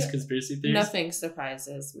 about these conspiracy theories. Nothing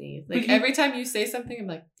surprises me. Like, every time you say something, I'm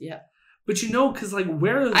like, yeah. But because, like,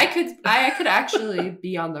 where... I could actually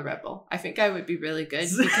be on the Rebel. I think I would be really good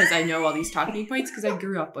because I know all these talking points because I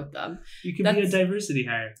grew up with them. You can be a diversity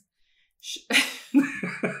hire.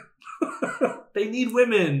 They need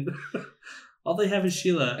women. All they have is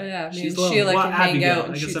Sheila. Yeah, Sheila can hang out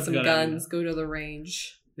and shoot some guns, go to the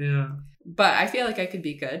range. Yeah. But I feel like I could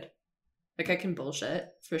be good. Like, I can bullshit,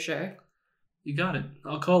 for sure. You got it.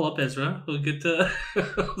 I'll call up Ezra. We'll get to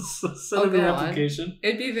send him the application.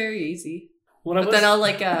 It'd be very easy. Then I'll,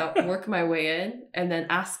 like, work my way in and then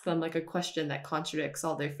ask them, like, a question that contradicts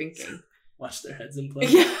all their thinking. Watch their heads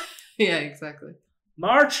implode. Yeah, exactly.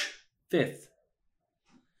 March 5th.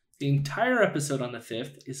 The entire episode on the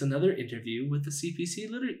 5th is another interview with the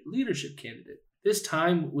CPC leadership candidate. This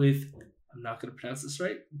time with, I'm not going to pronounce this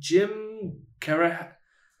right, Jim Karailos.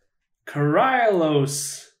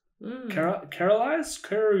 Karailos?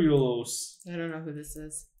 I don't know who this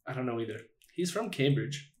is. I don't know either. He's from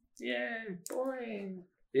Cambridge. Yay, boring.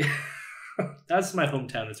 Yeah. That's my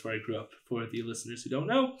hometown. It's where I grew up, for the listeners who don't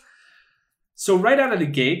know. So right out of the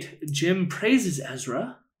gate, Jim praises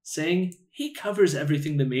Ezra, saying he covers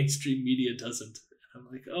everything the mainstream media doesn't. And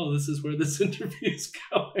I'm like, oh, this is where this interview is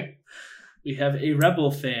going. We have a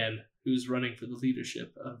rebel fan who's running for the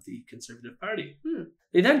leadership of the Conservative Party.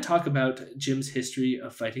 They then talk about Jim's history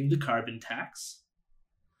of fighting the carbon tax.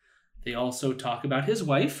 They also talk about his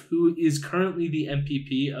wife, who is currently the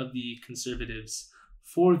MPP of the Conservatives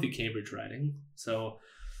for the Cambridge riding. So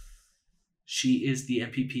she is the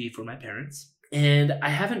MPP for my parents. And I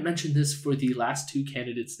haven't mentioned this for the last two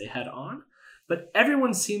candidates they had on, but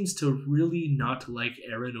everyone seems to really not like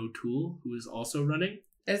Aaron O'Toole, who is also running.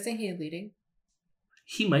 Isn't he leading?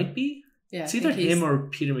 He might be. Yeah, it's either him or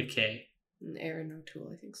Peter MacKay. Aaron O'Toole,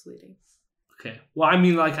 I think, is leading. Okay. Well, I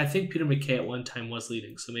mean, like, I think Peter MacKay at one time was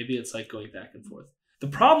leading, so maybe it's like going back and forth. The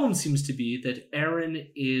problem seems to be that Aaron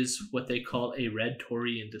is what they call a red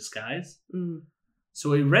Tory in disguise.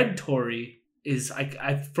 So a red Tory is,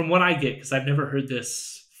 I from what I get, because I've never heard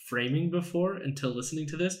this framing before until listening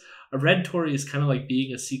to this, a red Tory is kind of like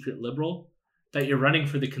being a secret liberal, that you're running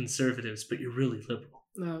for the Conservatives, but you're really liberal.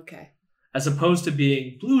 Oh, okay. As opposed to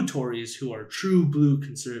being blue Tories who are true blue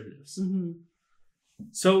Conservatives. Mm-hmm.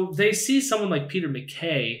 So they see someone like Peter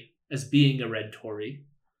MacKay as being a red Tory,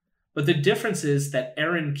 but the difference is that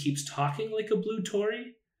Aaron keeps talking like a blue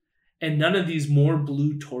Tory, And none of these more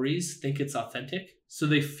blue Tories think it's authentic. So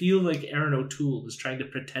they feel like Aaron O'Toole is trying to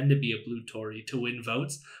pretend to be a blue Tory to win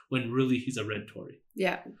votes when really he's a red Tory.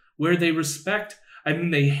 Yeah. Where they respect, I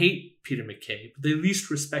mean, they hate Peter MacKay, but they at least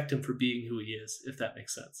respect him for being who he is, if that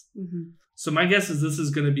makes sense. Mm-hmm. So my guess is this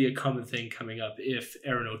is going to be a common thing coming up if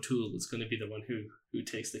Aaron O'Toole is going to be the one who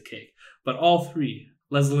takes the cake. But all three,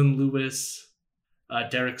 Leslyn Lewis,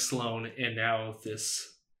 Derek Sloan, and now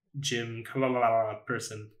this Jim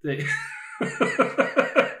person,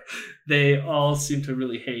 they all seem to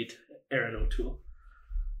really hate Aaron O'Toole.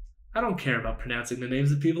 I don't care about pronouncing the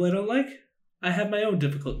names of people I don't like. I have my own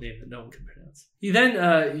difficult name that no one can pronounce. He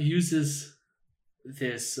then uses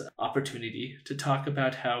this opportunity to talk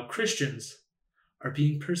about how Christians are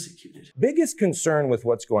being persecuted. Biggest concern with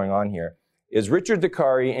what's going on here is Richard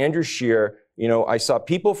Dicari, Andrew Scheer. You know, I saw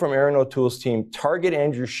people from Aaron O'Toole's team target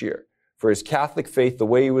Andrew Scheer for his Catholic faith, the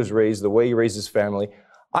way he was raised, the way he raised his family.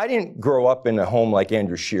 I didn't grow up in a home like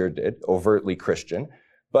Andrew Scheer did, overtly Christian,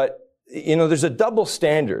 but you know, there's a double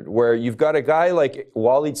standard where you've got a guy like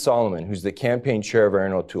Waleed Solomon, who's the campaign chair of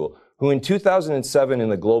Aaron O'Toole, who in 2007 in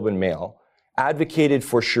the Globe and Mail advocated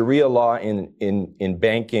for Sharia law in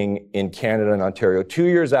banking in Canada and Ontario. 2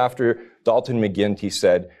 years after Dalton McGuinty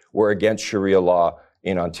said, we're against Sharia law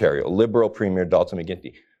in Ontario, Liberal Premier Dalton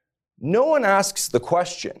McGuinty. No one asks the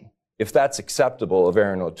question if that's acceptable of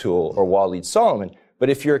Aaron O'Toole or Waleed Solomon, but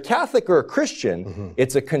if you're a Catholic or a Christian,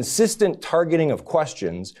 it's a consistent targeting of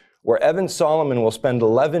questions where Evan Solomon will spend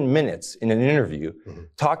 11 minutes in an interview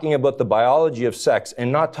talking about the biology of sex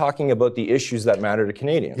and not talking about the issues that matter to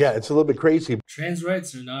Canadians. Yeah, it's a little bit crazy. Trans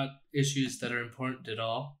rights are not issues that are important at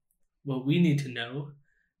all. What we need to know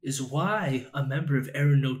is why a member of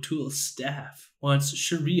Aaron O'Toole's staff wants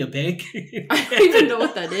Sharia banking. I don't even know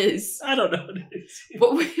what that is. I don't know what it is.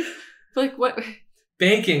 What?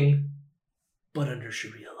 Banking, but under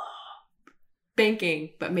Sharia law.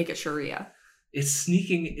 Banking, but make it Sharia. It's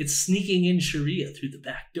sneaking in Sharia through the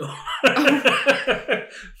back door.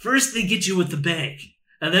 First they get you with the bank,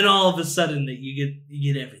 and then all of a sudden that you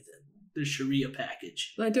get everything. The Sharia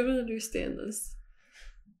package. I don't understand this.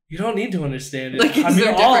 You don't need to understand it. Like, is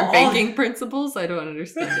there different banking principles? I don't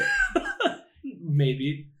understand it.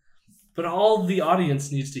 Maybe. But all the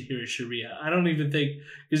audience needs to hear is Sharia. I don't even think,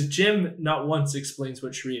 because Jim not once explains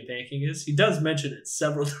what Sharia banking is. He does mention it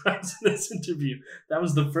several times in this interview. That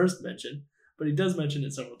was the first mention. But he does mention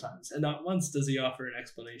it several times. And not once does he offer an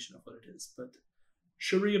explanation of what it is. But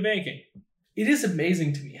Sharia banking. It is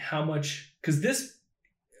amazing to me how much, because this,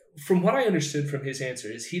 from what I understood from his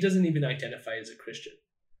answer, is he doesn't even identify as a Christian.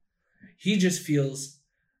 He just feels,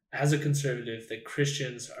 as a conservative, that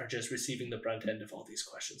Christians are just receiving the brunt end of all these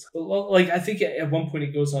questions. Well, like, I think at one point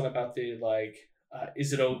he goes on about the, like,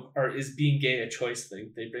 is being gay a choice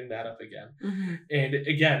thing? They bring that up again. Mm-hmm. And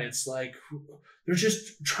again, it's like, they're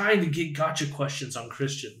just trying to get gotcha questions on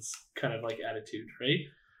Christians kind of like attitude, right?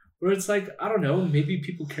 Where it's like, I don't know, maybe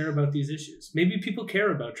people care about these issues. Maybe people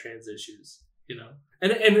care about trans issues, you know?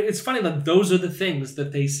 And it's funny that those are the things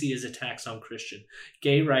that they see as attacks on Christian.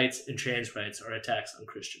 Gay rights and trans rights are attacks on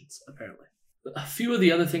Christians, apparently. A few of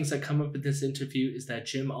the other things that come up in this interview is that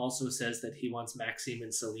Jim also says that he wants Maxime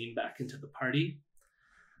and Celine back into the party.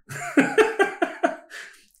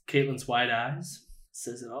 Caitlin's wide eyes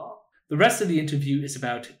says it all. The rest of the interview is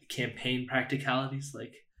about campaign practicalities,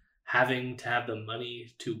 like having to have the money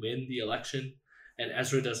to win the election. And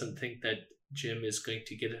Ezra doesn't think that Jim is going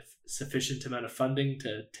to get a sufficient amount of funding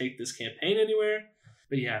to take this campaign anywhere.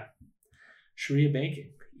 But yeah, Sharia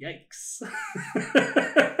banking. Yikes.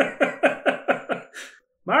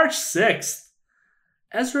 March 6th.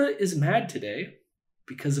 Ezra is mad today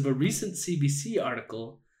because of a recent CBC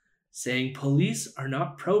article saying police are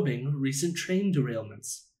not probing recent train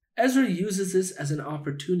derailments. Ezra uses this as an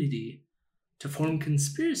opportunity to form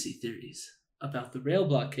conspiracy theories about the rail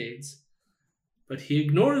blockades, but he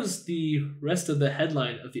ignores the rest of the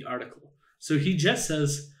headline of the article. So he just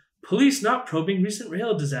says, police not probing recent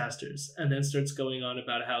rail disasters, and then starts going on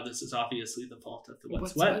about how this is obviously the fault of the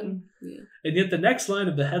Wet'suwet'en. Yeah. And yet the next line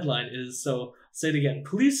of the headline is, so say it again,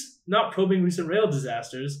 police not probing recent rail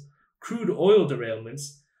disasters, crude oil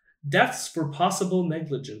derailments, deaths for possible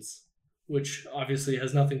negligence, which obviously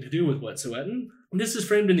has nothing to do with Wet'suwet'en. This is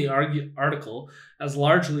framed in the article as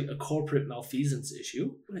largely a corporate malfeasance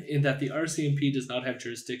issue, in that the RCMP does not have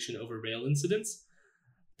jurisdiction over rail incidents.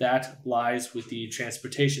 That lies with the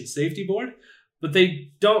Transportation Safety Board, but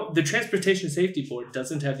the Transportation Safety Board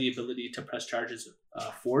doesn't have the ability to press charges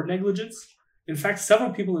for negligence. In fact,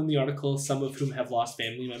 several people in the article, some of whom have lost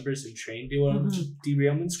family members in train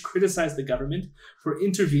derailments, criticize the government for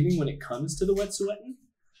intervening when it comes to the Wet'suwet'en.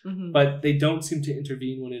 Mm-hmm. but they don't seem to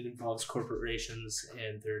intervene when it involves corporations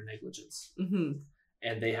and their negligence. Mm-hmm.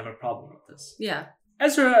 And they have a problem with this. Yeah.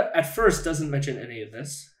 Ezra at first doesn't mention any of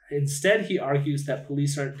this. Instead, he argues that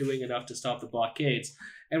police aren't doing enough to stop the blockades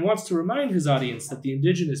and wants to remind his audience that the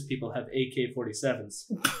indigenous people have AK-47s.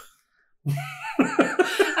 I'm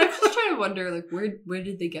just trying to wonder, like, where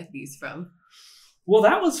did they get these from? Well,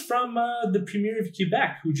 that was from the Premier of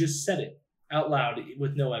Quebec, who just said it out loud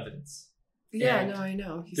with no evidence. Yeah, And no, I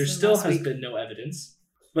know. He There said still last has week. been no evidence.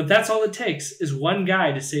 But that's all it takes, is one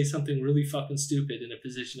guy to say something really fucking stupid in a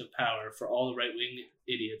position of power for all the right-wing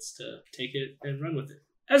idiots to take it and run with it.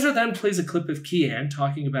 Ezra then plays a clip of Kean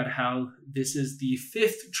talking about how this is the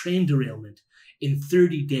 5th train derailment in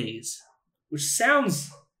 30 days, which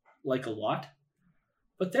sounds like a lot,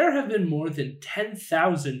 but there have been more than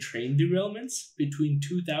 10,000 train derailments between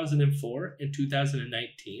 2004 and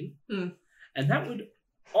 2019, and that would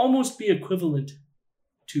almost be equivalent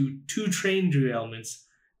to 2 train derailments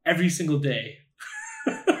every single day.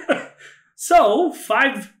 So,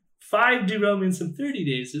 five derailments in 30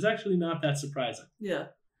 days is actually not that surprising. Yeah.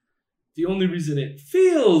 The only reason it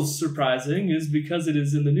feels surprising is because it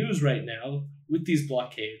is in the news right now with these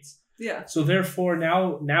blockades. Yeah. So therefore,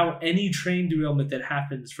 now any train derailment that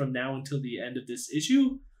happens from now until the end of this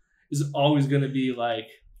issue is always going to be like,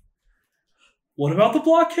 what about the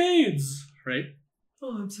blockades? Right?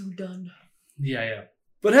 Oh, I'm so done. Yeah.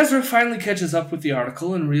 But Ezra finally catches up with the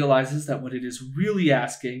article and realizes that what it is really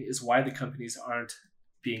asking is why the companies aren't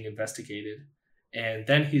being investigated. And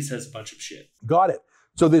then he says a bunch of shit. Got it.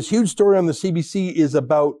 So this huge story on the CBC is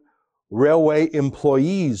about railway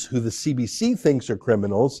employees who the CBC thinks are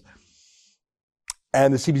criminals.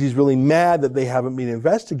 And the CBC is really mad that they haven't been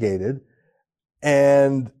investigated.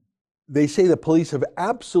 And they say the police have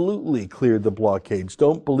absolutely cleared the blockades.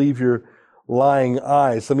 Don't believe your lying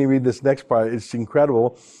eyes. Let me read this next part. It's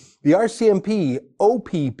incredible. The RCMP,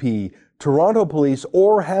 OPP, Toronto Police,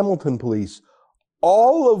 or Hamilton Police,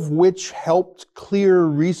 all of which helped clear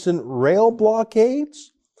recent rail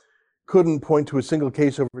blockades, couldn't point to a single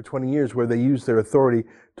case over 20 years where they used their authority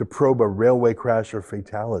to probe a railway crash or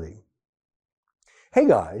fatality. Hey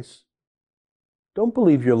guys, don't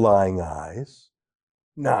believe your lying eyes.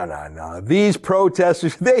 No. These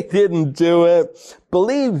protesters, they didn't do it.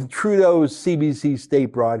 Believe Trudeau's CBC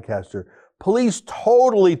state broadcaster. Police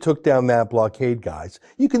totally took down that blockade, guys.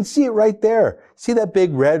 You can see it right there. See that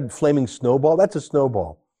big red flaming snowball? That's a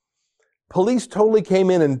snowball. Police totally came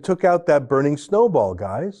in and took out that burning snowball,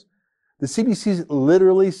 guys. The CBC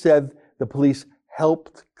literally said the police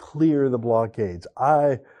helped clear the blockades.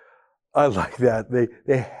 I like that.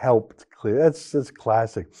 They helped clear. That's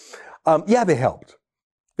classic. Yeah, they helped.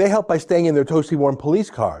 They helped by staying in their toasty warm police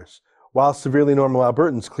cars while severely normal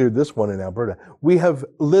Albertans cleared this one in Alberta. We have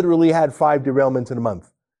literally had 5 derailments in a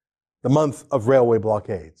month, the month of railway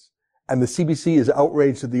blockades. And the CBC is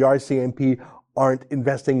outraged that the RCMP aren't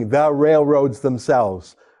investing the railroads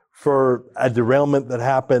themselves for a derailment that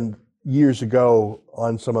happened years ago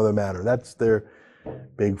on some other matter. That's their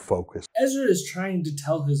big focus. Ezra is trying to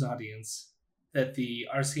tell his audience that the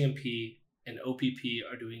RCMP and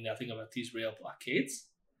OPP are doing nothing about these rail blockades.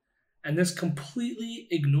 And this completely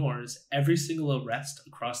ignores every single arrest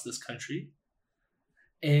across this country,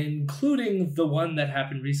 including the one that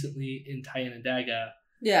happened recently in Thayendanegea,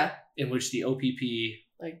 Yeah. in which the OPP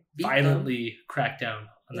Like beat violently cracked down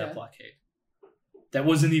on that blockade. That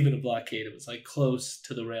wasn't even a blockade. It was like close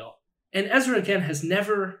to the rail. And Ezra, again, has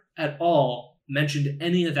never at all mentioned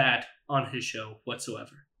any of that on his show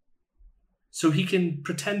whatsoever. So he can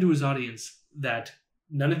pretend to his audience that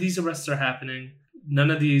none of these arrests are happening,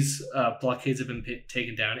 none of these blockades have been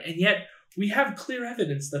taken down, and yet we have clear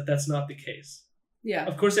evidence that that's not the case. Yeah.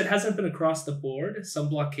 Of course, it hasn't been across the board. Some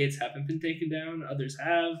blockades haven't been taken down, others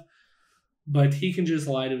have. But he can just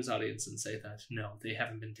lie to his audience and say that, no, they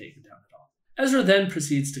haven't been taken down at all. Ezra then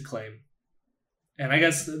proceeds to claim, and I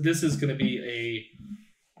guess this is going to be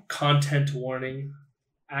a content warning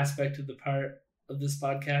aspect of the part of this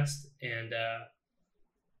podcast, and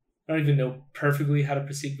I don't even know perfectly how to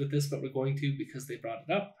proceed with this, but we're going to because they brought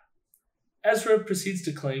it up. Ezra proceeds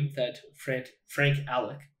to claim that Frank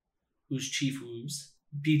Alec, who's Chief Woos,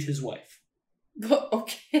 beat his wife.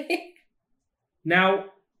 Okay. Now,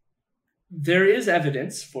 there is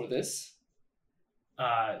evidence for this.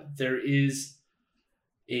 There is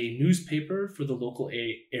a newspaper for the local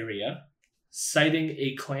area citing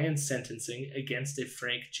a Klan sentencing against a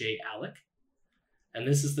Frank J. Alec. And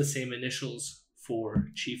this is the same initials for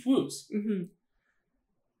Chief Woos. Mm-hmm.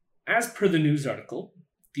 As per the news article,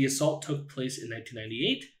 the assault took place in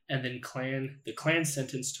 1998, and then the Klan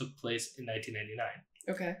sentence took place in 1999.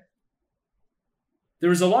 Okay.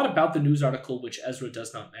 There is a lot about the news article which Ezra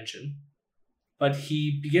does not mention, but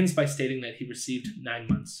he begins by stating that he received 9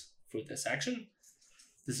 months for this action,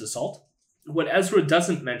 this assault. What Ezra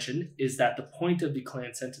doesn't mention is that the point of the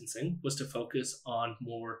Klan sentencing was to focus on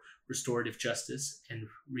more restorative justice and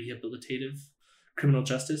rehabilitative criminal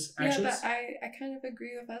justice actions. Yeah, but I kind of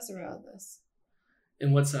agree with Ezra on this.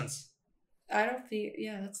 In what sense? I don't think,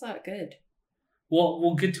 that's not good. Well,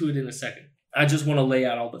 we'll get to it in a second. I just want to lay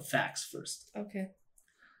out all the facts first. Okay.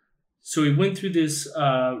 So he went through this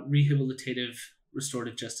rehabilitative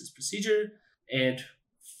restorative justice procedure, and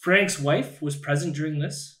Frank's wife was present during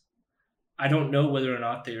this. I don't know whether or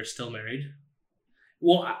not they are still married.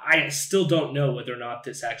 Well, I still don't know whether or not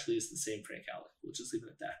this actually is the same Frank Alec. We'll just leave it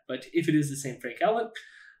at that. But if it is the same Frank Alec,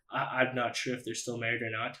 I'm not sure if they're still married or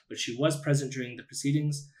not. But she was present during the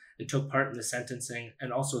proceedings and took part in the sentencing,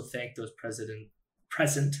 and also thanked those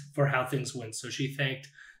present for how things went. So she thanked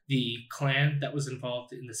the Klan that was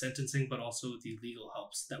involved in the sentencing, but also the legal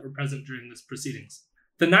helps that were present during this proceedings.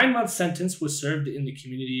 The 9-month sentence was served in the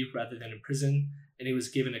community rather than in prison, and he was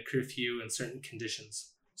given a curfew and certain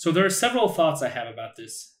conditions. So there are several thoughts I have about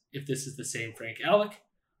this, if this is the same Frank Alec.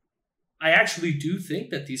 I actually do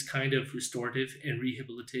think that these kind of restorative and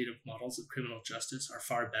rehabilitative models of criminal justice are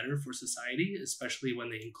far better for society, especially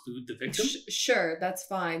when they include the victim. Sure, that's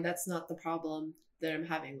fine. That's not the problem that I'm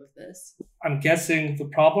having with this. I'm guessing the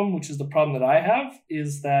problem, which is the problem that I have,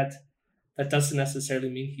 is that doesn't necessarily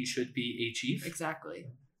mean he should be a chief. Exactly.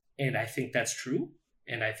 And I think that's true.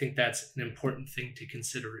 And I think that's an important thing to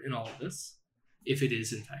consider in all of this, if it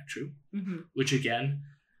is in fact true. Mm-hmm. Which again,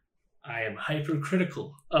 I am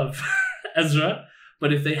hypercritical of Ezra.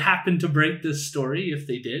 But if they happen to break this story, if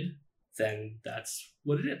they did, then that's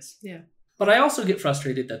what it is. Yeah. But I also get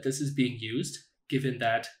frustrated that this is being used, given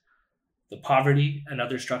that the poverty and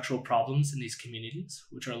other structural problems in these communities,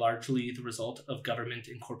 which are largely the result of government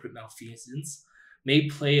and corporate malfeasance, may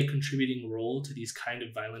play a contributing role to these kind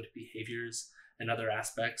of violent behaviors and other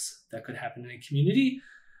aspects that could happen in a community,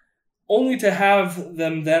 only to have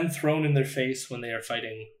them then thrown in their face when they are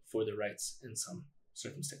fighting for their rights in some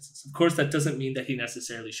circumstances. Of course, that doesn't mean that he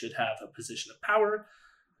necessarily should have a position of power,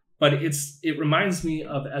 but it reminds me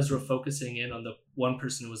of Ezra focusing in on the one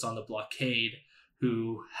person who was on the blockade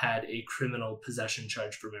who had a criminal possession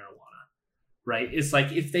charge for marijuana, right? It's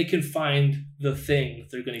like if they can find the thing,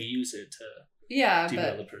 they're going to use it to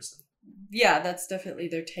derail the person. Yeah, that's definitely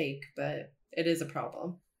their take, but it is a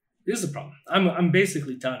problem. It is a problem. I'm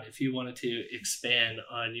basically done. If you wanted to expand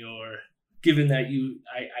on your, given that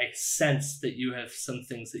I sense that you have some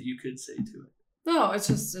things that you could say to it. No,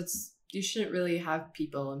 it's you shouldn't really have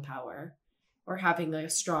people in power or having like a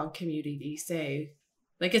strong community say,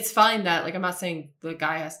 like, it's fine that, like, I'm not saying the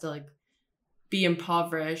guy has to like be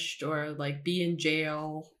impoverished or like be in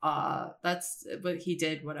jail. That's what he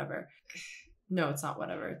did, whatever. No, it's not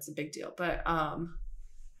whatever. It's a big deal. But I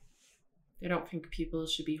don't think people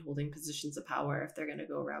should be holding positions of power if they're going to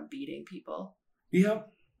go around beating people. Yeah.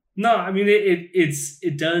 No, I mean,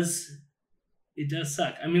 it does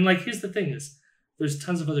suck. I mean, like, here's the thing is there's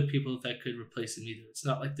tons of other people that could replace him either. It's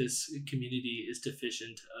not like this community is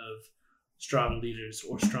deficient of strong leaders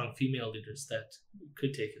or strong female leaders that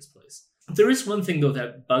could take his place. There is one thing, though,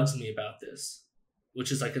 that bugs me about this,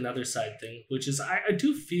 which is like another side thing, which is I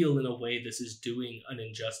do feel in a way this is doing an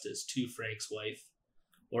injustice to Frank's wife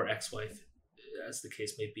or ex-wife, as the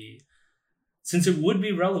case may be, since it would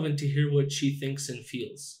be relevant to hear what she thinks and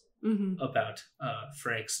feels about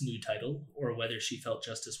Frank's new title, or whether she felt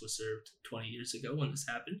justice was served 20 years ago when this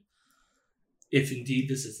happened. If indeed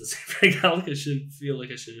this is the same Frank Alec, I should feel like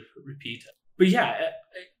I should repeat. But yeah,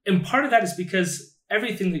 and part of that is because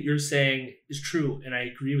everything that you're saying is true, and I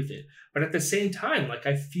agree with it. But at the same time, like,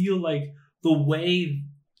 I feel like the way,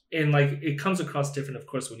 and like it comes across different, of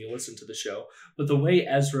course, when you listen to the show, but the way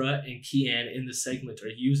Ezra and Kian in the segment are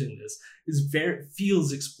using this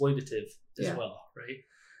feels exploitative as well, right?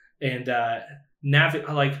 And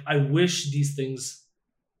I wish these things.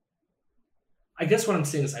 I guess what I'm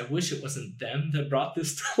saying is I wish it wasn't them that brought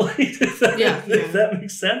this to light, if that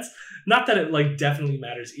makes sense. Not that it like definitely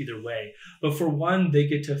matters either way, but for one, they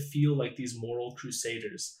get to feel like these moral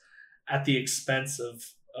crusaders at the expense of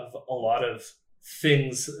a lot of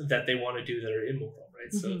things that they want to do that are immoral,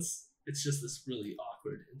 right? So it's just this really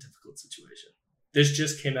awkward and difficult situation. This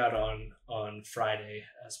just came out on Friday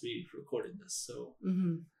as we recorded this, so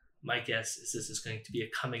my guess is this is going to be a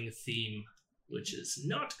coming theme, which is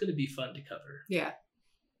not going to be fun to cover. Yeah.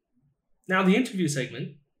 Now, the interview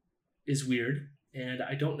segment is weird, and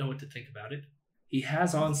I don't know what to think about it. He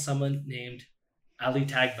has on someone named Ali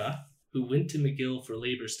Tagba, who went to McGill for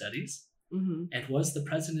labor studies. and was the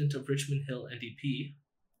president of Richmond Hill NDP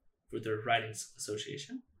for their Ridings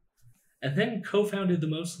Association, and then co-founded the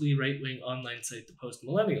mostly right-wing online site The Post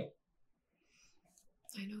Millennial.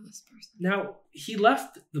 I know this person. Now, he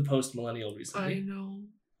left The Post Millennial recently. I know.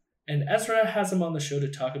 And Ezra has him on the show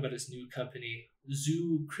to talk about his new company,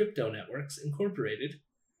 Zoo Crypto Networks Incorporated.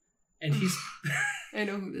 And he's... I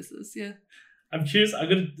know who this is, yeah. I'm curious. I'm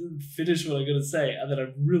going to finish what I'm going to say, and then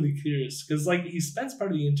I'm really curious. Because he spends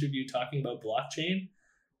part of the interview talking about blockchain,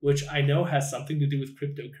 which I know has something to do with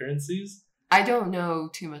cryptocurrencies. I don't know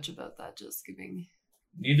too much about that, just giving...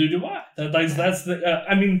 Neither do I. That's the.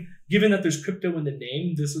 Given that there's crypto in the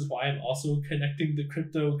name, this is why I'm also connecting the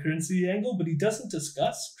cryptocurrency angle. But he doesn't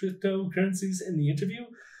discuss cryptocurrencies in the interview.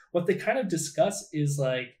 What they kind of discuss is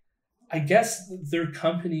I guess their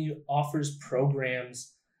company offers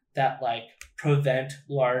programs that prevent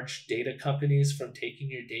large data companies from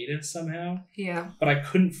taking your data somehow. Yeah. But I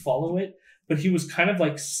couldn't follow it. But he was kind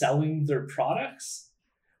of selling their products.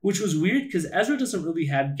 Which was weird because Ezra doesn't really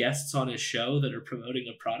have guests on his show that are promoting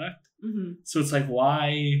a product. Mm-hmm. So it's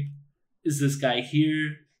why is this guy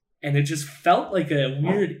here? And it just felt like a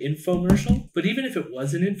weird infomercial. But even if it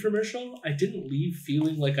was an infomercial, I didn't leave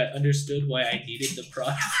feeling like I understood why I needed the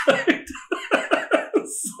product.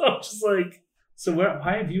 So I'm just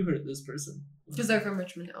why have you heard this person? Because they're from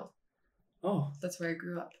Richmond Hill. Oh. That's where I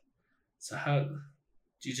grew up. So how, do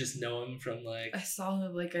you just know him from I saw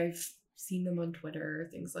them, I've seen them on Twitter,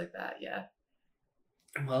 things like that, yeah.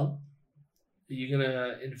 Well, are you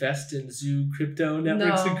gonna invest in Zoo Crypto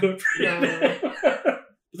Networks Incorporated? No.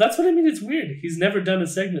 That's what I mean. It's weird. He's never done a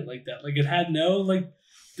segment like that. It had no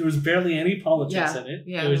there was barely any politics in it.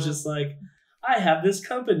 Yeah, it was just I have this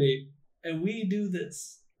company and we do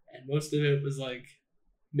this, and most of it was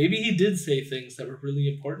maybe he did say things that were really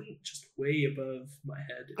important, just way above my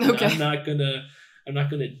head. And okay. I'm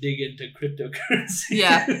not gonna dig into cryptocurrency.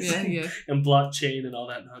 Yeah. And blockchain and all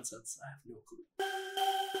that nonsense. I have no clue.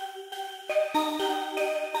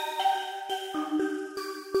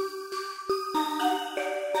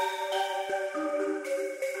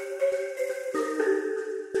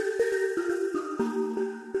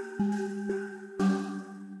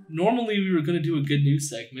 Normally we were going to do a good news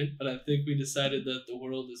segment, but I think we decided that the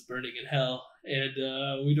world is burning in hell, and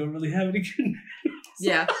we don't really have any good news.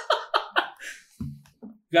 Yeah.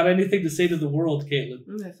 Got anything to say to the world, Caitlin?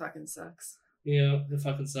 It fucking sucks. Yeah, it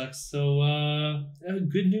fucking sucks. So,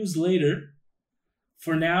 good news later.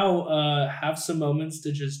 For now, have some moments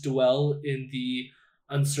to just dwell in the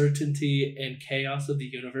uncertainty and chaos of the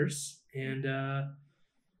universe, and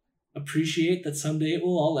appreciate that someday it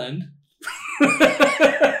will all end.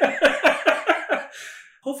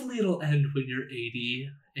 Hopefully it'll end when you're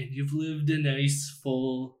 80 and you've lived a nice,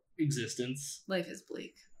 full existence. Life is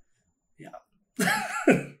bleak. Yeah.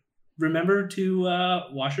 Remember to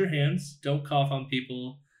wash your hands, don't cough on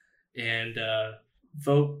people, and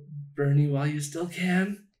vote Bernie while you still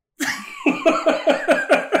can.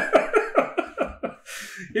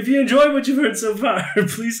 If you enjoyed what you've heard so far,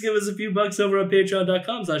 please give us a few bucks over on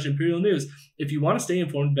patreon.com/Imperial News. If you want to stay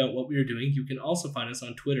informed about what we are doing, you can also find us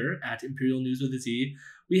on Twitter at Imperial News with a Z.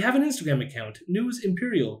 We have an Instagram account, News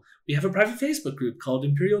Imperial. We have a private Facebook group called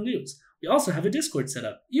Imperial News. We also have a Discord set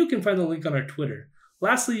up. You can find the link on our Twitter.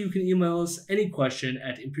 Lastly, you can email us any question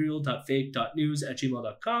at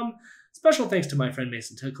imperial.fake.news@gmail.com. Special thanks to my friend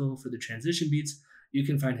Mason Tickle for the transition beats. You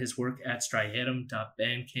can find his work at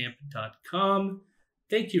striatum.bandcamp.com.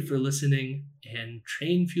 Thank you for listening, and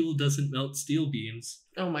train fuel doesn't melt steel beams.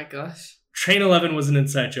 Oh my gosh. Train 11 was an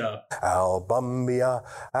inside job. Albumbia,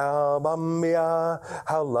 Albumbia,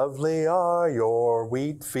 how lovely are your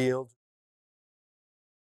wheat fields.